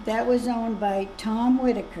 That was owned by Tom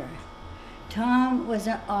Whitaker. Tom was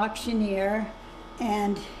an auctioneer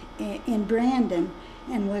and in Brandon,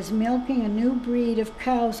 and was milking a new breed of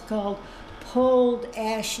cows called polled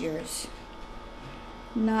Ashers.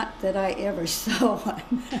 Not that I ever saw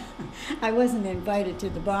one. I wasn't invited to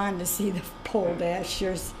the barn to see the polled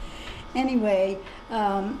Ashers. Anyway,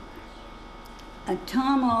 Tom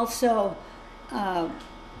also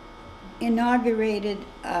inaugurated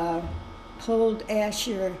a polled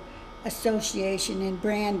Asher association in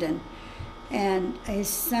Brandon, and his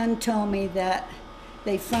son told me that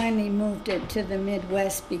they finally moved it to the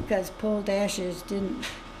Midwest because polled Ashers didn't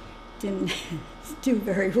do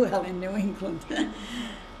very well in New England.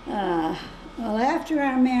 Well, after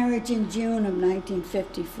our marriage in June of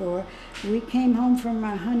 1954, we came home from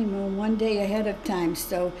our honeymoon one day ahead of time,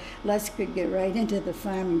 so Les could get right into the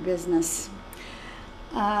farming business.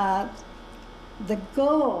 Our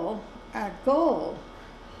goal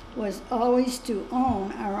was always to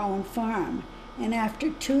own our own farm, and after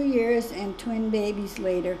 2 years and twin babies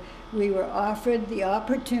later, we were offered the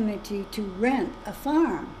opportunity to rent a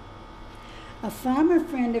farm. A farmer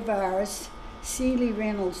friend of ours, Seeley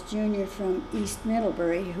Reynolds Jr. from East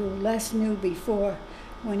Middlebury, who Les knew before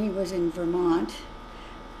when he was in Vermont.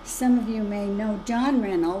 Some of you may know John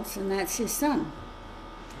Reynolds, and that's his son.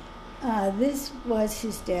 This was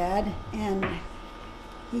his dad, and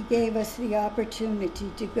he gave us the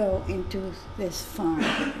opportunity to go into this farm.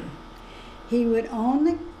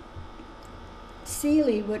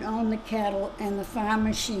 Seeley would own the cattle and the farm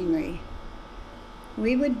machinery.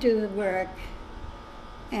 We would do the work,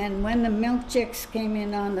 and when the milk chicks came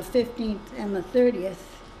in on the 15th and the 30th,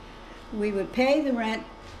 we would pay the rent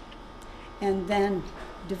and then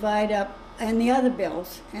divide up, and the other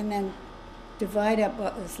bills, and then divide up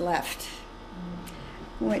what was left,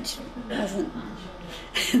 which wasn't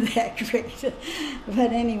that great.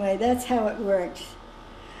 But anyway, that's how it worked.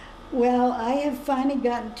 Well, I have finally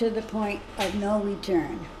gotten to the point of no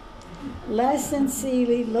return. Les and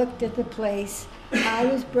Seeley looked at the place. I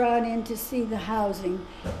was brought in to see the housing,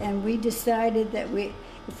 and we decided that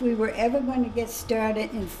if we were ever going to get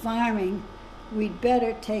started in farming, we'd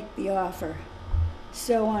better take the offer.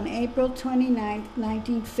 So on April 29,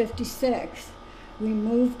 1956, we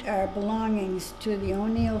moved our belongings to the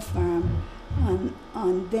O'Neill farm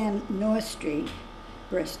on then North Street,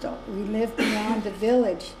 Bristol. We lived beyond the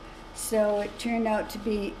village, so it turned out to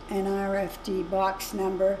be an RFD box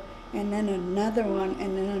number, and then another one,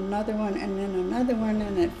 and then another one, and then another one,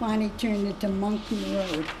 and it finally turned into Monkey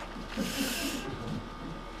Road.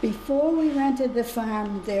 Before we rented the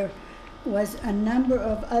farm, there was a number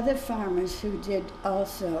of other farmers who did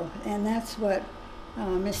also, and that's what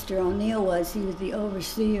Mr. O'Neill was. He was the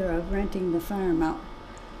overseer of renting the farm out.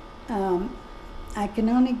 I can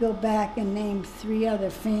only go back and name 3 other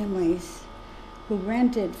families who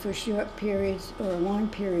rented for short periods or long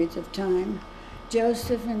periods of time.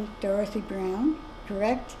 Joseph and Dorothy Brown,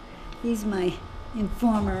 correct? He's my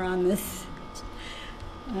informer on this.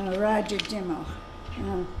 Roger Jimmo.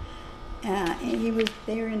 He was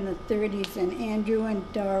there in the 30s, and Andrew and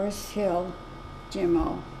Doris Hill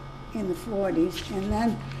Jimmo in the 40s. And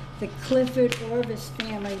then the Clifford Orvis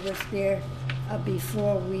family was there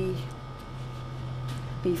before we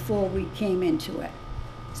came into it.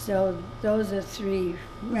 So those are 3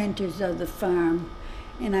 renters of the farm.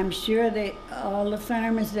 And I'm sure that all the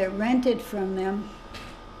farmers that rented from them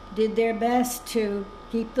did their best to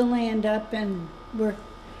keep the land up and work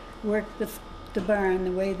the barn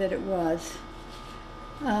the way that it was.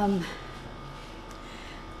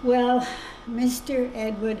 Well, Mr.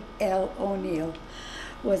 Edward L. O'Neill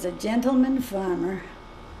was a gentleman farmer.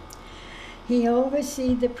 He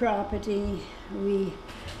oversaw the property. We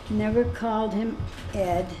never called him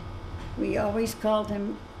Ed. We always called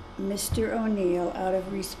him Mr. O'Neill out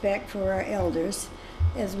of respect for our elders,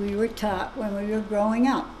 as we were taught when we were growing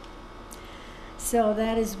up. So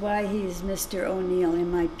that is why he is Mr. O'Neill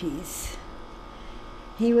in my piece.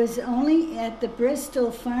 He was only at the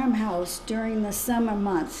Bristol farmhouse during the summer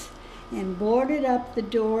months and boarded up the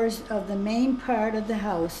doors of the main part of the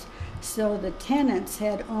house, so the tenants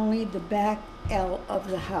had only the back L of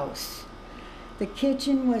the house. The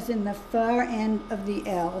kitchen was in the far end of the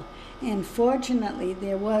L, and fortunately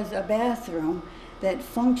there was a bathroom that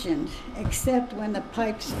functioned, except when the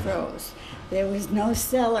pipes froze. There was no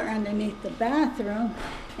cellar underneath the bathroom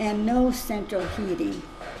and no central heating.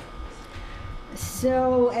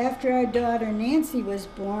 So after our daughter Nancy was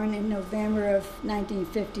born in November of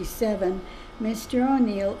 1957, Mr.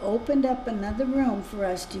 O'Neill opened up another room for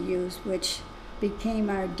us to use, which became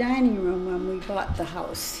our dining room when we bought the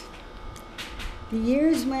house. The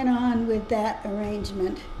years went on with that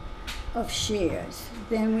arrangement. of shares.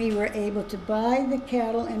 Then we were able to buy the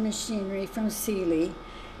cattle and machinery from Seeley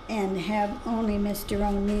and have only Mr.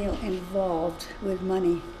 O'Neill involved with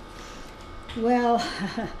money. Well,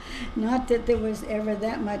 not that there was ever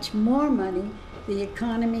that much more money. The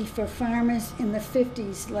economy for farmers in the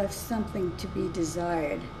 50s left something to be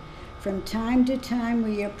desired. From time to time,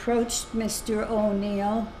 we approached Mr.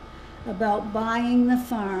 O'Neill about buying the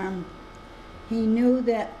farm. He knew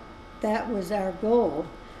that that was our goal,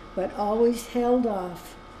 but always held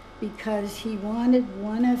off because he wanted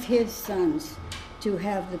one of his sons to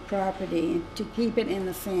have the property and to keep it in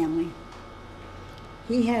the family.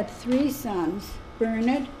 He had 3 sons,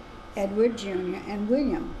 Bernard, Edward Jr., and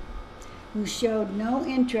William, who showed no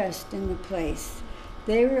interest in the place.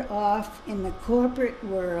 They were off in the corporate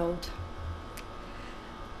world.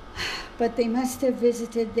 But they must have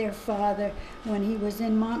visited their father when he was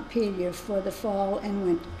in Montpelier for the fall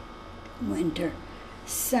and winter.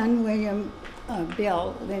 Son William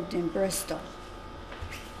Bill lived in Bristol.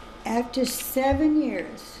 After 7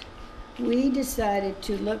 years, we decided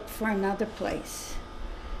to look for another place.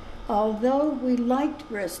 Although we liked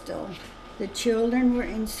Bristol, the children were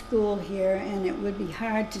in school here and it would be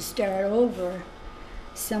hard to start over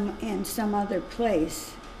in some other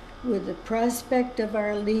place. With the prospect of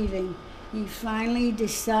our leaving, he finally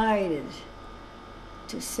decided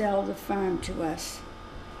to sell the farm to us.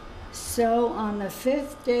 So on the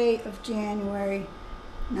 5th day of January,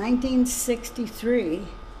 1963,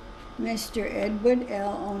 Mr. Edward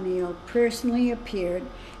L. O'Neill personally appeared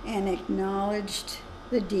and acknowledged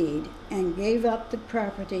the deed and gave up the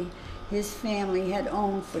property his family had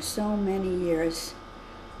owned for so many years.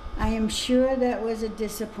 I am sure that was a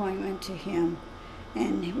disappointment to him,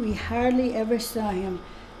 and we hardly ever saw him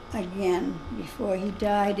again before he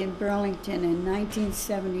died in Burlington in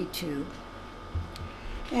 1972.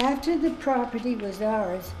 After the property was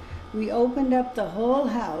ours, we opened up the whole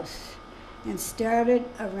house and started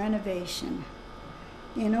a renovation.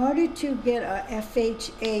 In order to get a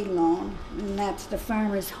FHA loan, and that's the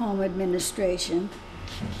Farmers Home Administration,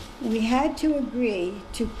 we had to agree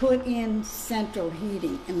to put in central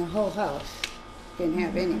heating in the whole house. Didn't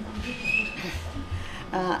have any.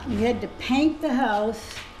 We had to paint the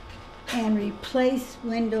house and replace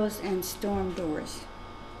windows and storm doors.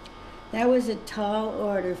 That was a tall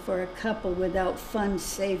order for a couple without funds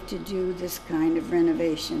saved to do this kind of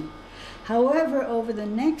renovation. However, over the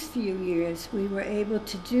next few years, we were able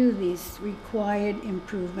to do these required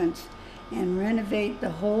improvements and renovate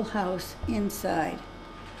the whole house inside,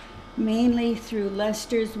 mainly through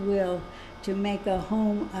Lester's will to make a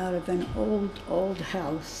home out of an old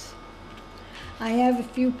house. I have a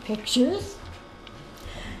few pictures.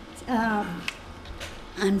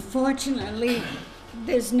 Unfortunately,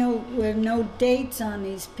 were no dates on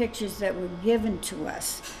these pictures that were given to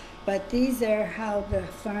us, but these are how the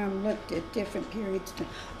farm looked at different periods.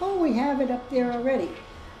 Oh, we have it up there already.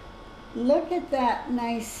 Look at that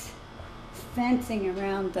nice fencing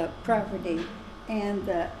around the property, and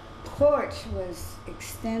the porch was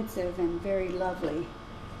extensive and very lovely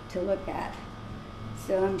to look at.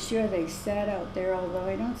 So I'm sure they sat out there, although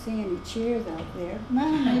I don't see any chairs out there.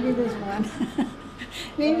 Well, maybe there's one.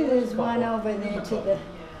 Maybe there's one over there to the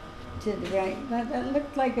right. But that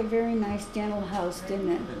looked like a very nice gentle house,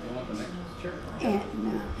 didn't it?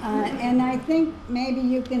 And I think maybe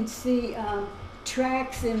you can see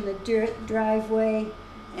tracks in the dirt driveway.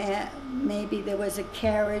 Maybe there was a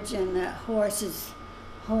carriage and the horse's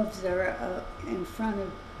hooves are in front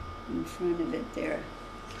of it there.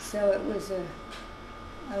 So it was a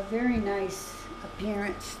very nice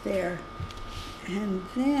appearance there. And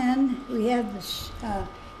then we have the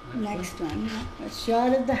next one, a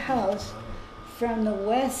shot of the house from the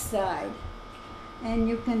west side. And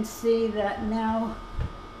you can see that now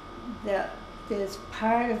there's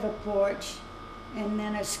part of a porch and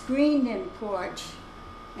then a screened-in porch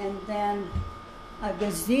and then a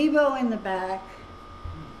gazebo in the back.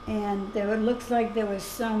 And it looks like there was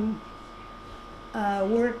some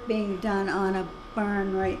work being done on a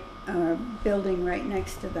barn building right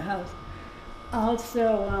next to the house.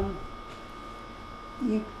 Also,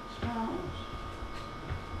 this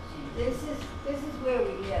is where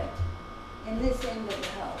we lived, in this end of the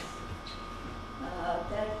house.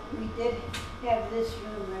 That we did have this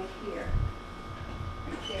room right here,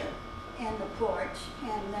 right there, and the porch,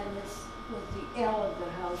 and then this was the L of the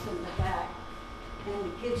house in the back, and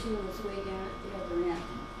the kitchen was way down at the other end.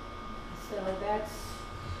 So that's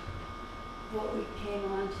what we came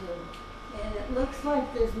on to. And it looks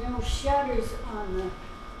like there's no shutters on the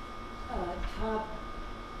top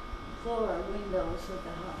floor windows of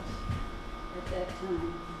the house at that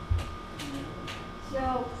time.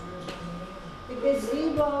 So the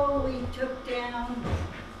gazebo we took down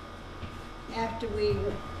after we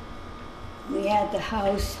had the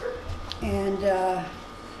house, and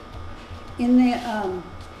in the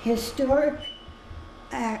historic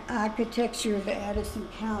architecture of Addison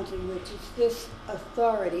County, which is this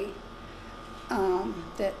authority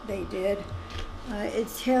that they did, it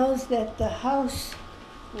tells that the house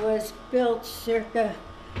was built circa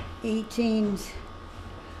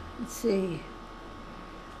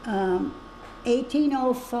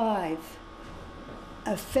 1805,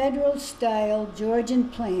 a federal style Georgian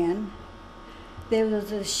plan. There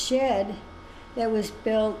was a shed that was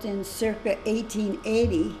built in circa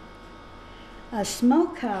 1880, a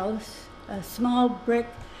smokehouse, a small brick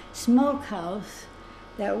smokehouse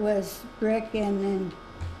that was brick and in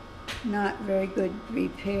not very good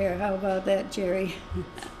repair. How about that, Jerry?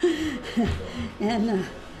 And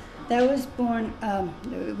that was born,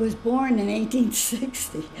 it was born in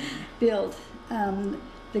 1860, built.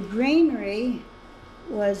 The granary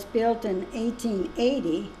was built in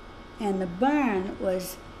 1880, and the barn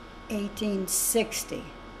was 1860.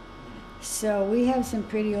 So we have some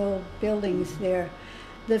pretty old buildings there.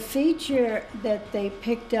 The feature that they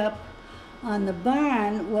picked up on the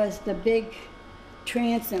barn was the big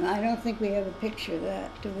transom. I don't think we have a picture of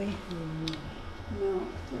that, do we? No.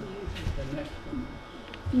 The next one.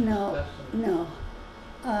 No, no.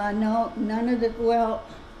 No, none of the, well,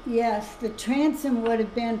 yes, the transom would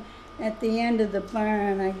have been at the end of the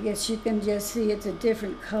barn. I guess you can just see it's a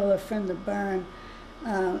different color from the barn.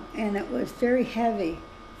 And it was very heavy,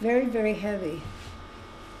 very, very heavy.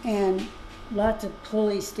 And lots of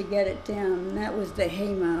pulleys to get it down. And that was the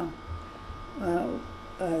haymow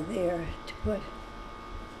there to put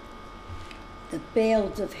the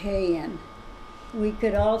bales of hay in. We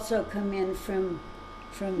could also come in from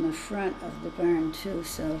the front of the barn too,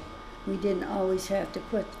 so we didn't always have to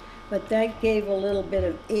put, but that gave a little bit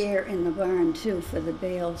of air in the barn too for the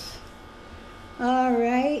bales. All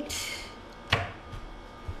right.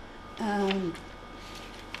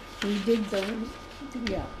 We did the,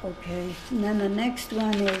 yeah, okay. And then the next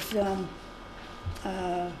one is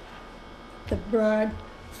the broad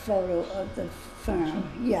photo of the farm.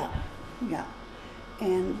 Yeah, yeah.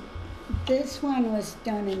 And this one was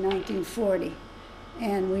done in 1940.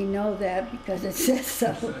 And we know that because it says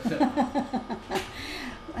so.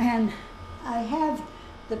 And I have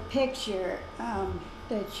the picture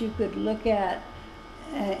that you could look at.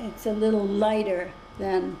 It's a little lighter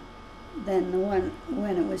than the one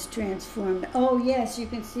when it was transformed. Oh yes, you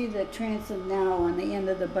can see the transom now on the end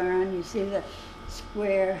of the barn. You see the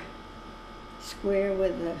square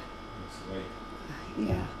with the,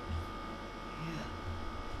 yeah.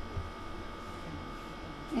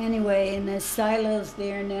 Anyway, and there's silos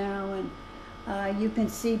there now, and you can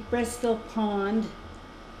see Bristol Pond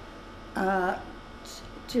to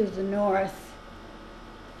the north.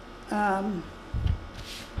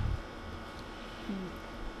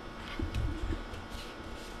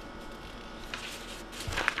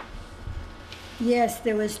 Yes,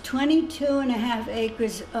 there was 22.5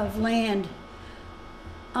 acres of land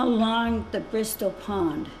along the Bristol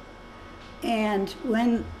Pond. And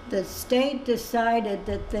when the state decided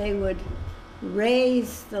that they would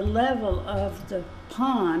raise the level of the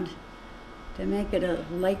pond to make it a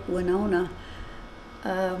Lake Winona,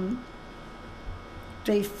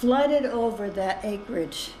 they flooded over that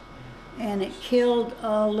acreage, and it killed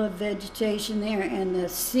all the vegetation there and the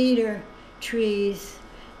cedar trees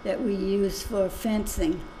that we use for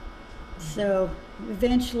fencing. So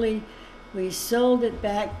eventually we sold it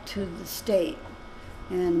back to the state.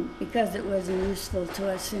 And because it wasn't useful to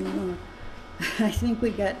us anymore, I think we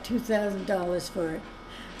got $2,000 for it.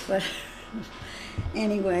 But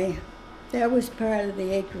anyway, that was part of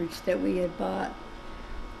the acreage that we had bought.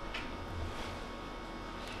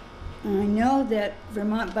 I know that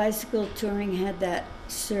Vermont Bicycle Touring had that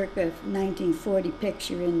circa 1940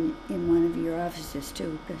 picture in one of your offices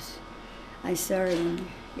too, because I saw it in,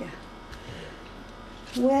 yeah.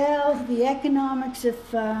 Well, the economics of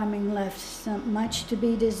farming left much to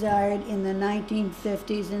be desired in the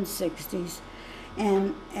 1950s and 60s,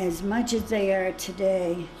 and as much as they are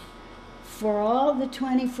today. For all the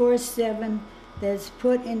 24/7 that's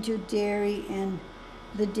put into dairy and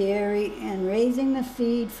raising the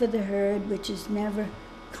feed for the herd, which is never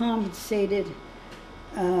compensated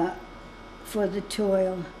for the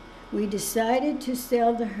toil, we decided to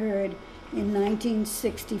sell the herd in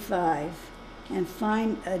 1965. And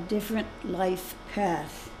find a different life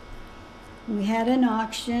path. We had an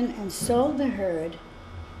auction and sold the herd,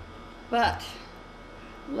 but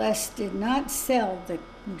Les did not sell the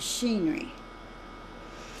machinery.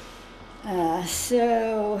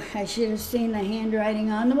 So I should have seen the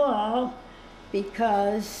handwriting on the wall,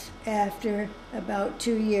 because after about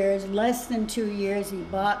 2 years, less than 2 years, he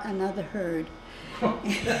bought another herd.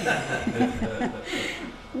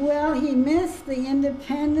 Well, he missed the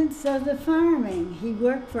independence of the farming. He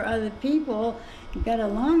worked for other people, got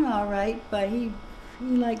along all right, but he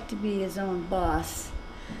liked to be his own boss.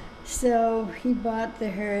 So he bought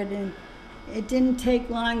the herd, and it didn't take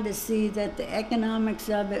long to see that the economics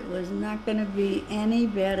of it was not going to be any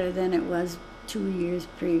better than it was 2 years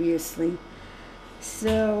previously.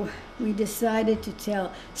 So we decided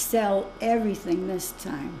to sell everything this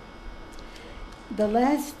time. The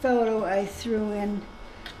last photo I threw in,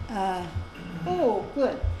 oh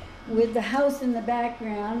good, with the house in the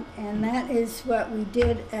background, and that is what we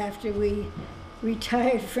did after we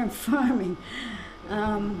retired from farming.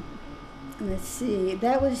 Let's see,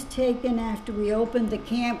 that was taken after we opened the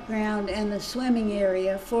campground and the swimming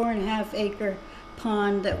area, 4.5 acre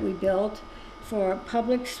pond that we built for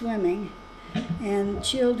public swimming, and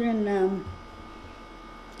children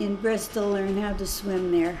in Bristol learn how to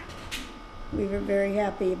swim there. We were very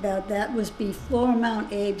happy about that. It was before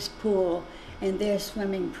Mount Abe's pool and their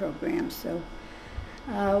swimming program. So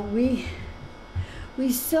we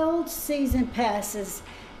sold season passes,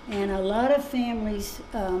 and a lot of families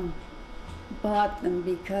bought them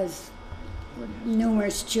because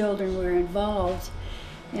numerous children were involved.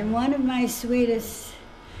 And one of my sweetest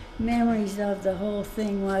memories of the whole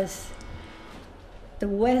thing was the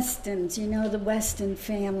Westons, you know, the Weston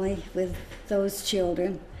family with those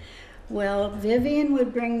children. Well, Vivian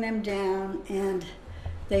would bring them down, and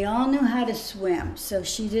they all knew how to swim, so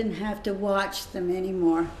she didn't have to watch them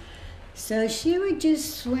anymore. So she would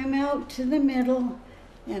just swim out to the middle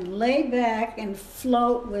and lay back and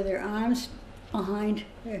float with her arms behind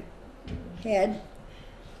her head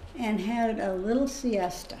and had a little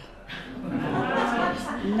siesta.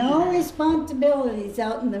 No responsibilities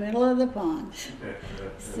out in the middle of the pond.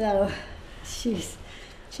 So she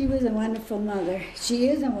was a wonderful mother. She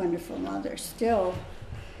is a wonderful mother still.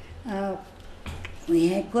 We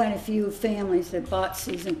had quite a few families that bought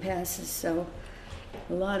season passes, so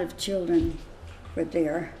a lot of children were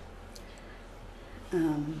there.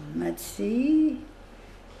 Let's see,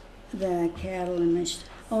 the cattle and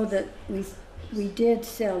we did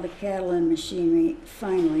sell the cattle and machinery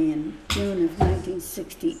finally in June of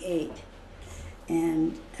 1968,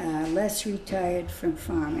 and Les retired from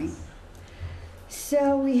farming.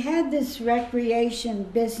 So we had this recreation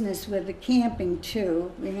business with the camping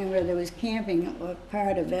too. Remember, there was camping a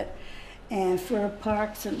part of it, and for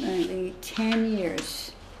approximately 10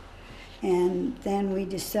 years. And then we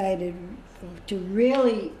decided to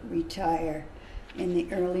really retire in the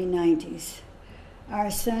early 90s.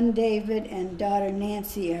 Our son David and daughter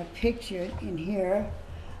Nancy are pictured in here,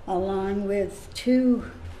 along with 2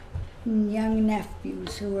 young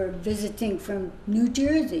nephews who were visiting from New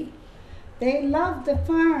Jersey. They loved the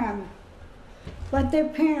farm, but their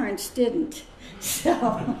parents didn't,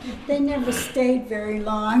 so they never stayed very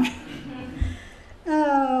long.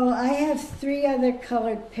 Oh, I have 3 other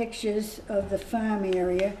colored pictures of the farm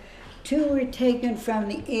area. 2 were taken from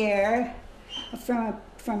the air, from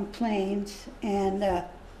planes, and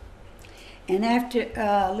after,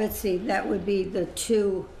 let's see, that would be the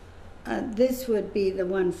 2. This would be the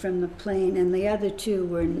one from the plane, and the other 2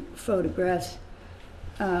 were photographs.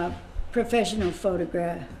 Professional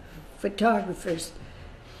photographers,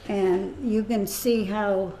 and you can see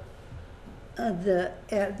how the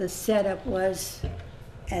setup was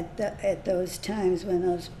at those times when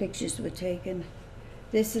those pictures were taken.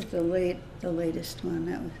 This is the latest one.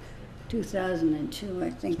 That was 2002, I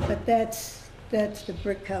think. But that's the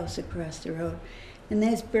brick house across the road, and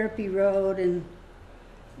there's Burpee Road and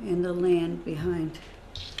the land behind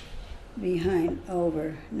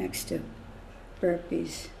over next to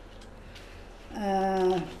Burpee's.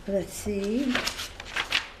 Let's see.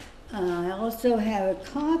 I also have a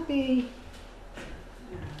copy.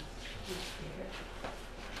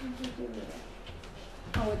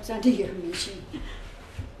 Oh, it's under your machine.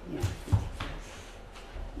 Yeah.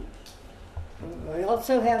 I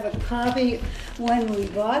also have a copy. When we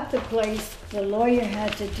bought the place, the lawyer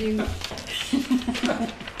had to do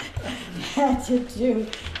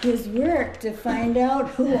his work to find out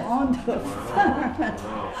who owned the farm,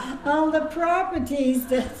 all the properties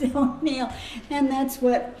that O'Neill, and that's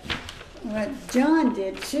what John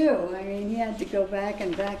did too. I mean, he had to go back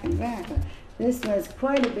and back and back. This was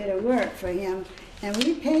quite a bit of work for him, and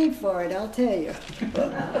we paid for it, I'll tell you.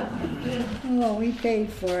 Oh, we paid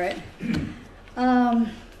for it.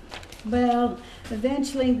 Well,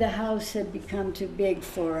 eventually the house had become too big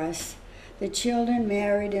for us. The children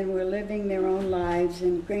married and were living their own lives,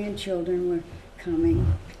 and grandchildren were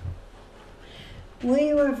coming.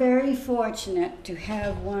 We were very fortunate to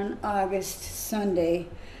have one August Sunday,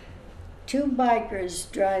 two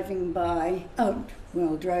bikers driving by,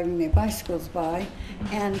 driving their bicycles by,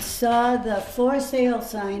 and saw the for sale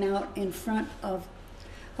sign out in front of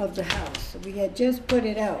the house. We had just put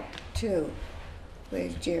it out, too.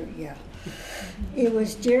 Where's Jerry? Yeah. It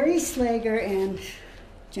was Jerry Slager and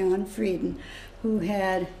John Frieden who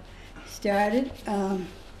had started a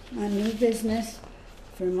new business,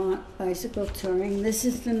 Vermont Bicycle Touring. This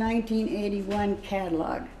is the 1981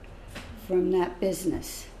 catalog from that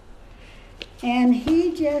business. And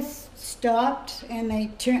he just stopped, and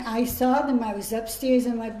I saw them. I was upstairs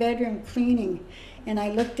in my bedroom cleaning, and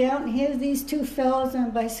I looked out, and here's these two fellows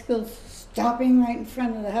on bicycles stopping right in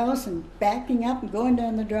front of the house and backing up and going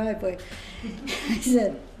down the driveway. I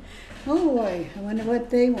said, oh boy, I wonder what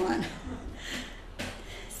they want.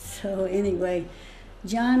 So anyway,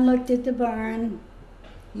 John looked at the barn.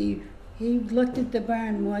 He looked at the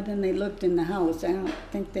barn more than they looked in the house. I don't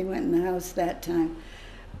think they went in the house that time.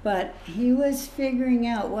 But he was figuring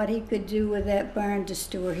out what he could do with that barn to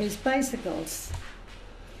store his bicycles.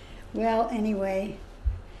 Well, anyway,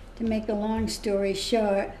 to make a long story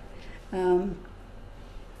short,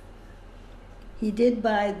 he did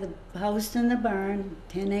buy the house and the barn,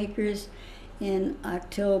 10 acres, in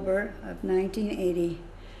October of 1980,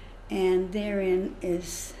 and therein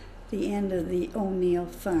is the end of the O'Neill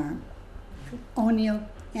farm, O'Neill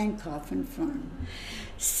and Coffin farm.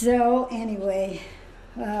 So anyway,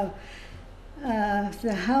 the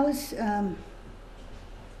house,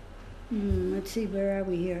 let's see, where are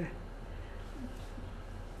we here?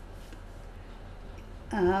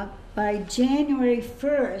 By January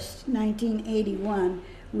 1st, 1981,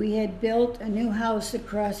 we had built a new house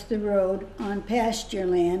across the road on pasture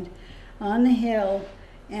land on the hill,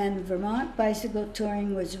 and Vermont Bicycle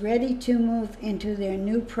Touring was ready to move into their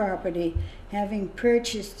new property, having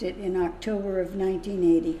purchased it in October of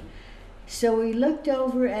 1980. So we looked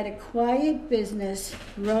over at a quiet business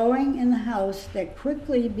rowing in the house that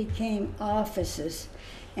quickly became offices,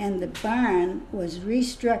 and the barn was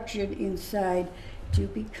restructured inside to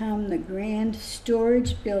become the grand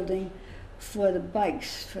storage building for the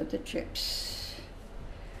bikes for the trips.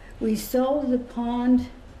 We sold the pond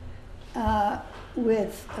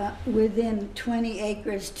within 20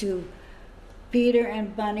 acres to Peter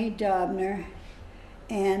and Bunny Dobner,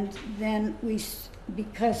 and then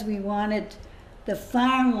because we wanted the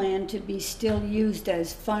farmland to be still used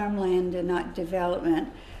as farmland and not development,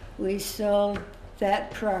 we sold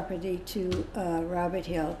that property to Robert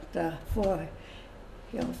Hill, the Four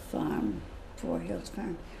Hills Farm.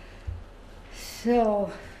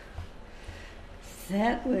 So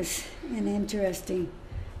that was an interesting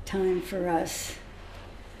time for us.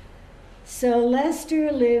 So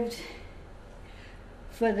Lester lived,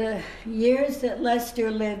 for the years that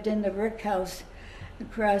Lester lived in the brick house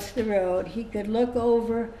across the road, he could look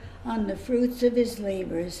over on the fruits of his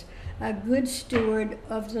labors, a good steward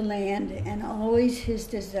of the land, and always his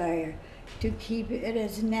desire to keep it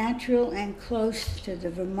as natural and close to the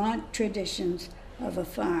Vermont traditions of a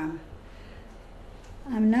farm.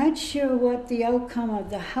 I'm not sure what the outcome of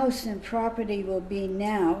the house and property will be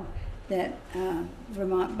now that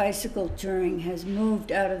Vermont Bicycle Touring has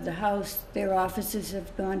moved out of the house. Their offices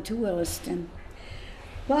have gone to Williston,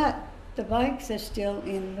 but the bikes are still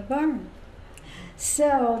in the barn.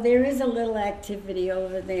 So there is a little activity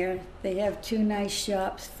over there. They have two nice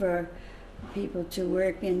shops for people to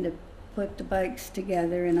work in to put the bikes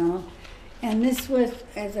together and all. And this was,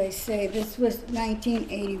 as I say, this was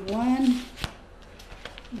 1981.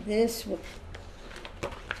 This was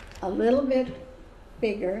a little bit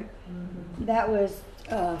bigger. That was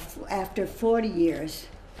after 40 years.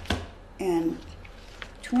 And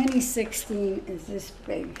 2016 is this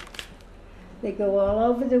big. They go all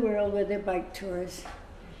over the world with their bike tours.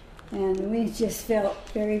 And we just felt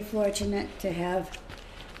very fortunate to have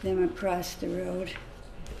them across the road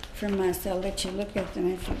from us. I'll let you look at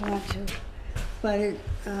them if you want to. But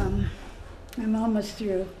I'm almost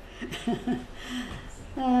through.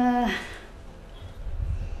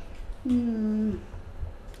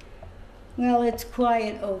 Well, it's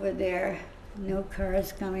quiet over there. No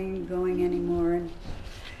cars coming and going anymore. And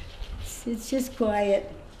it's just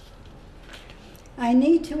quiet. I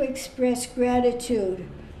need to express gratitude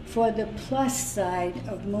for the plus side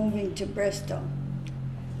of moving to Bristol.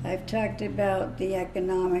 I've talked about the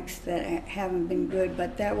economics that haven't been good,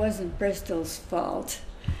 but that wasn't Bristol's fault.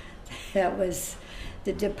 That was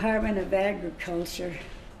the Department of Agriculture,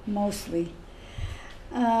 mostly.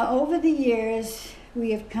 Over the years,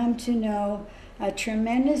 we have come to know a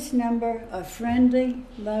tremendous number of friendly,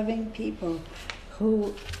 loving people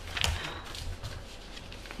who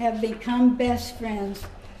have become best friends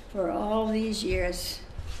for all these years.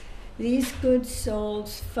 These good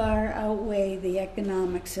souls far outweigh the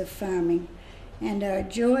economics of farming, and our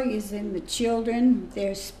joy is in the children,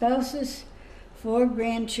 their spouses, 4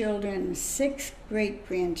 grandchildren, and 6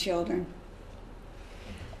 great-grandchildren.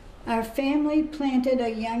 Our family planted a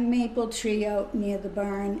young maple tree out near the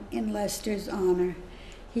barn in Lester's honor.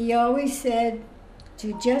 He always said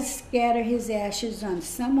to just scatter his ashes on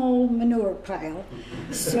some old manure pile.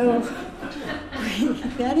 So we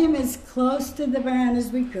got him as close to the barn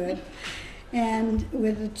as we could, and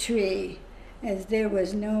with a tree, as there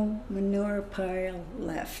was no manure pile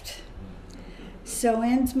left. So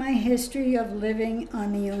ends my history of living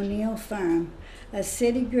on the O'Neill farm, a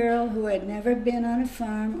city girl who had never been on a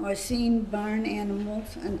farm or seen barn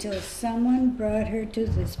animals until someone brought her to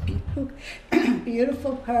this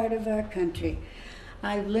beautiful part of our country.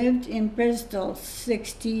 I've lived in Bristol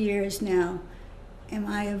 60 years now. Am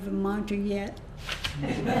I a Vermonter yet?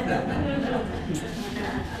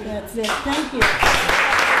 That's it. Thank you.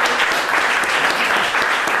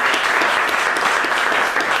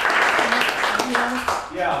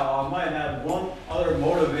 Yeah, I might have one other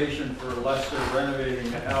motivation for Lester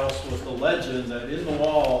renovating the house was the legend that in the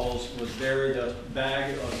walls was buried a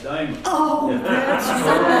bag of diamonds. Oh, that's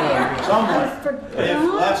right. Somewhere.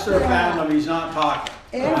 If Lester found them, he's not talking.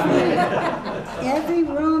 Every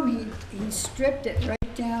room he stripped it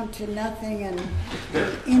right down to nothing and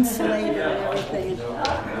insulated and everything.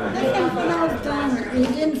 I think when I was done, you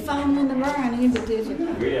didn't find them in the barn either, did you?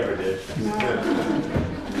 We never did.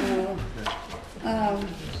 No.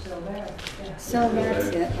 So that's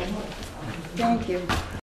it. Thank you.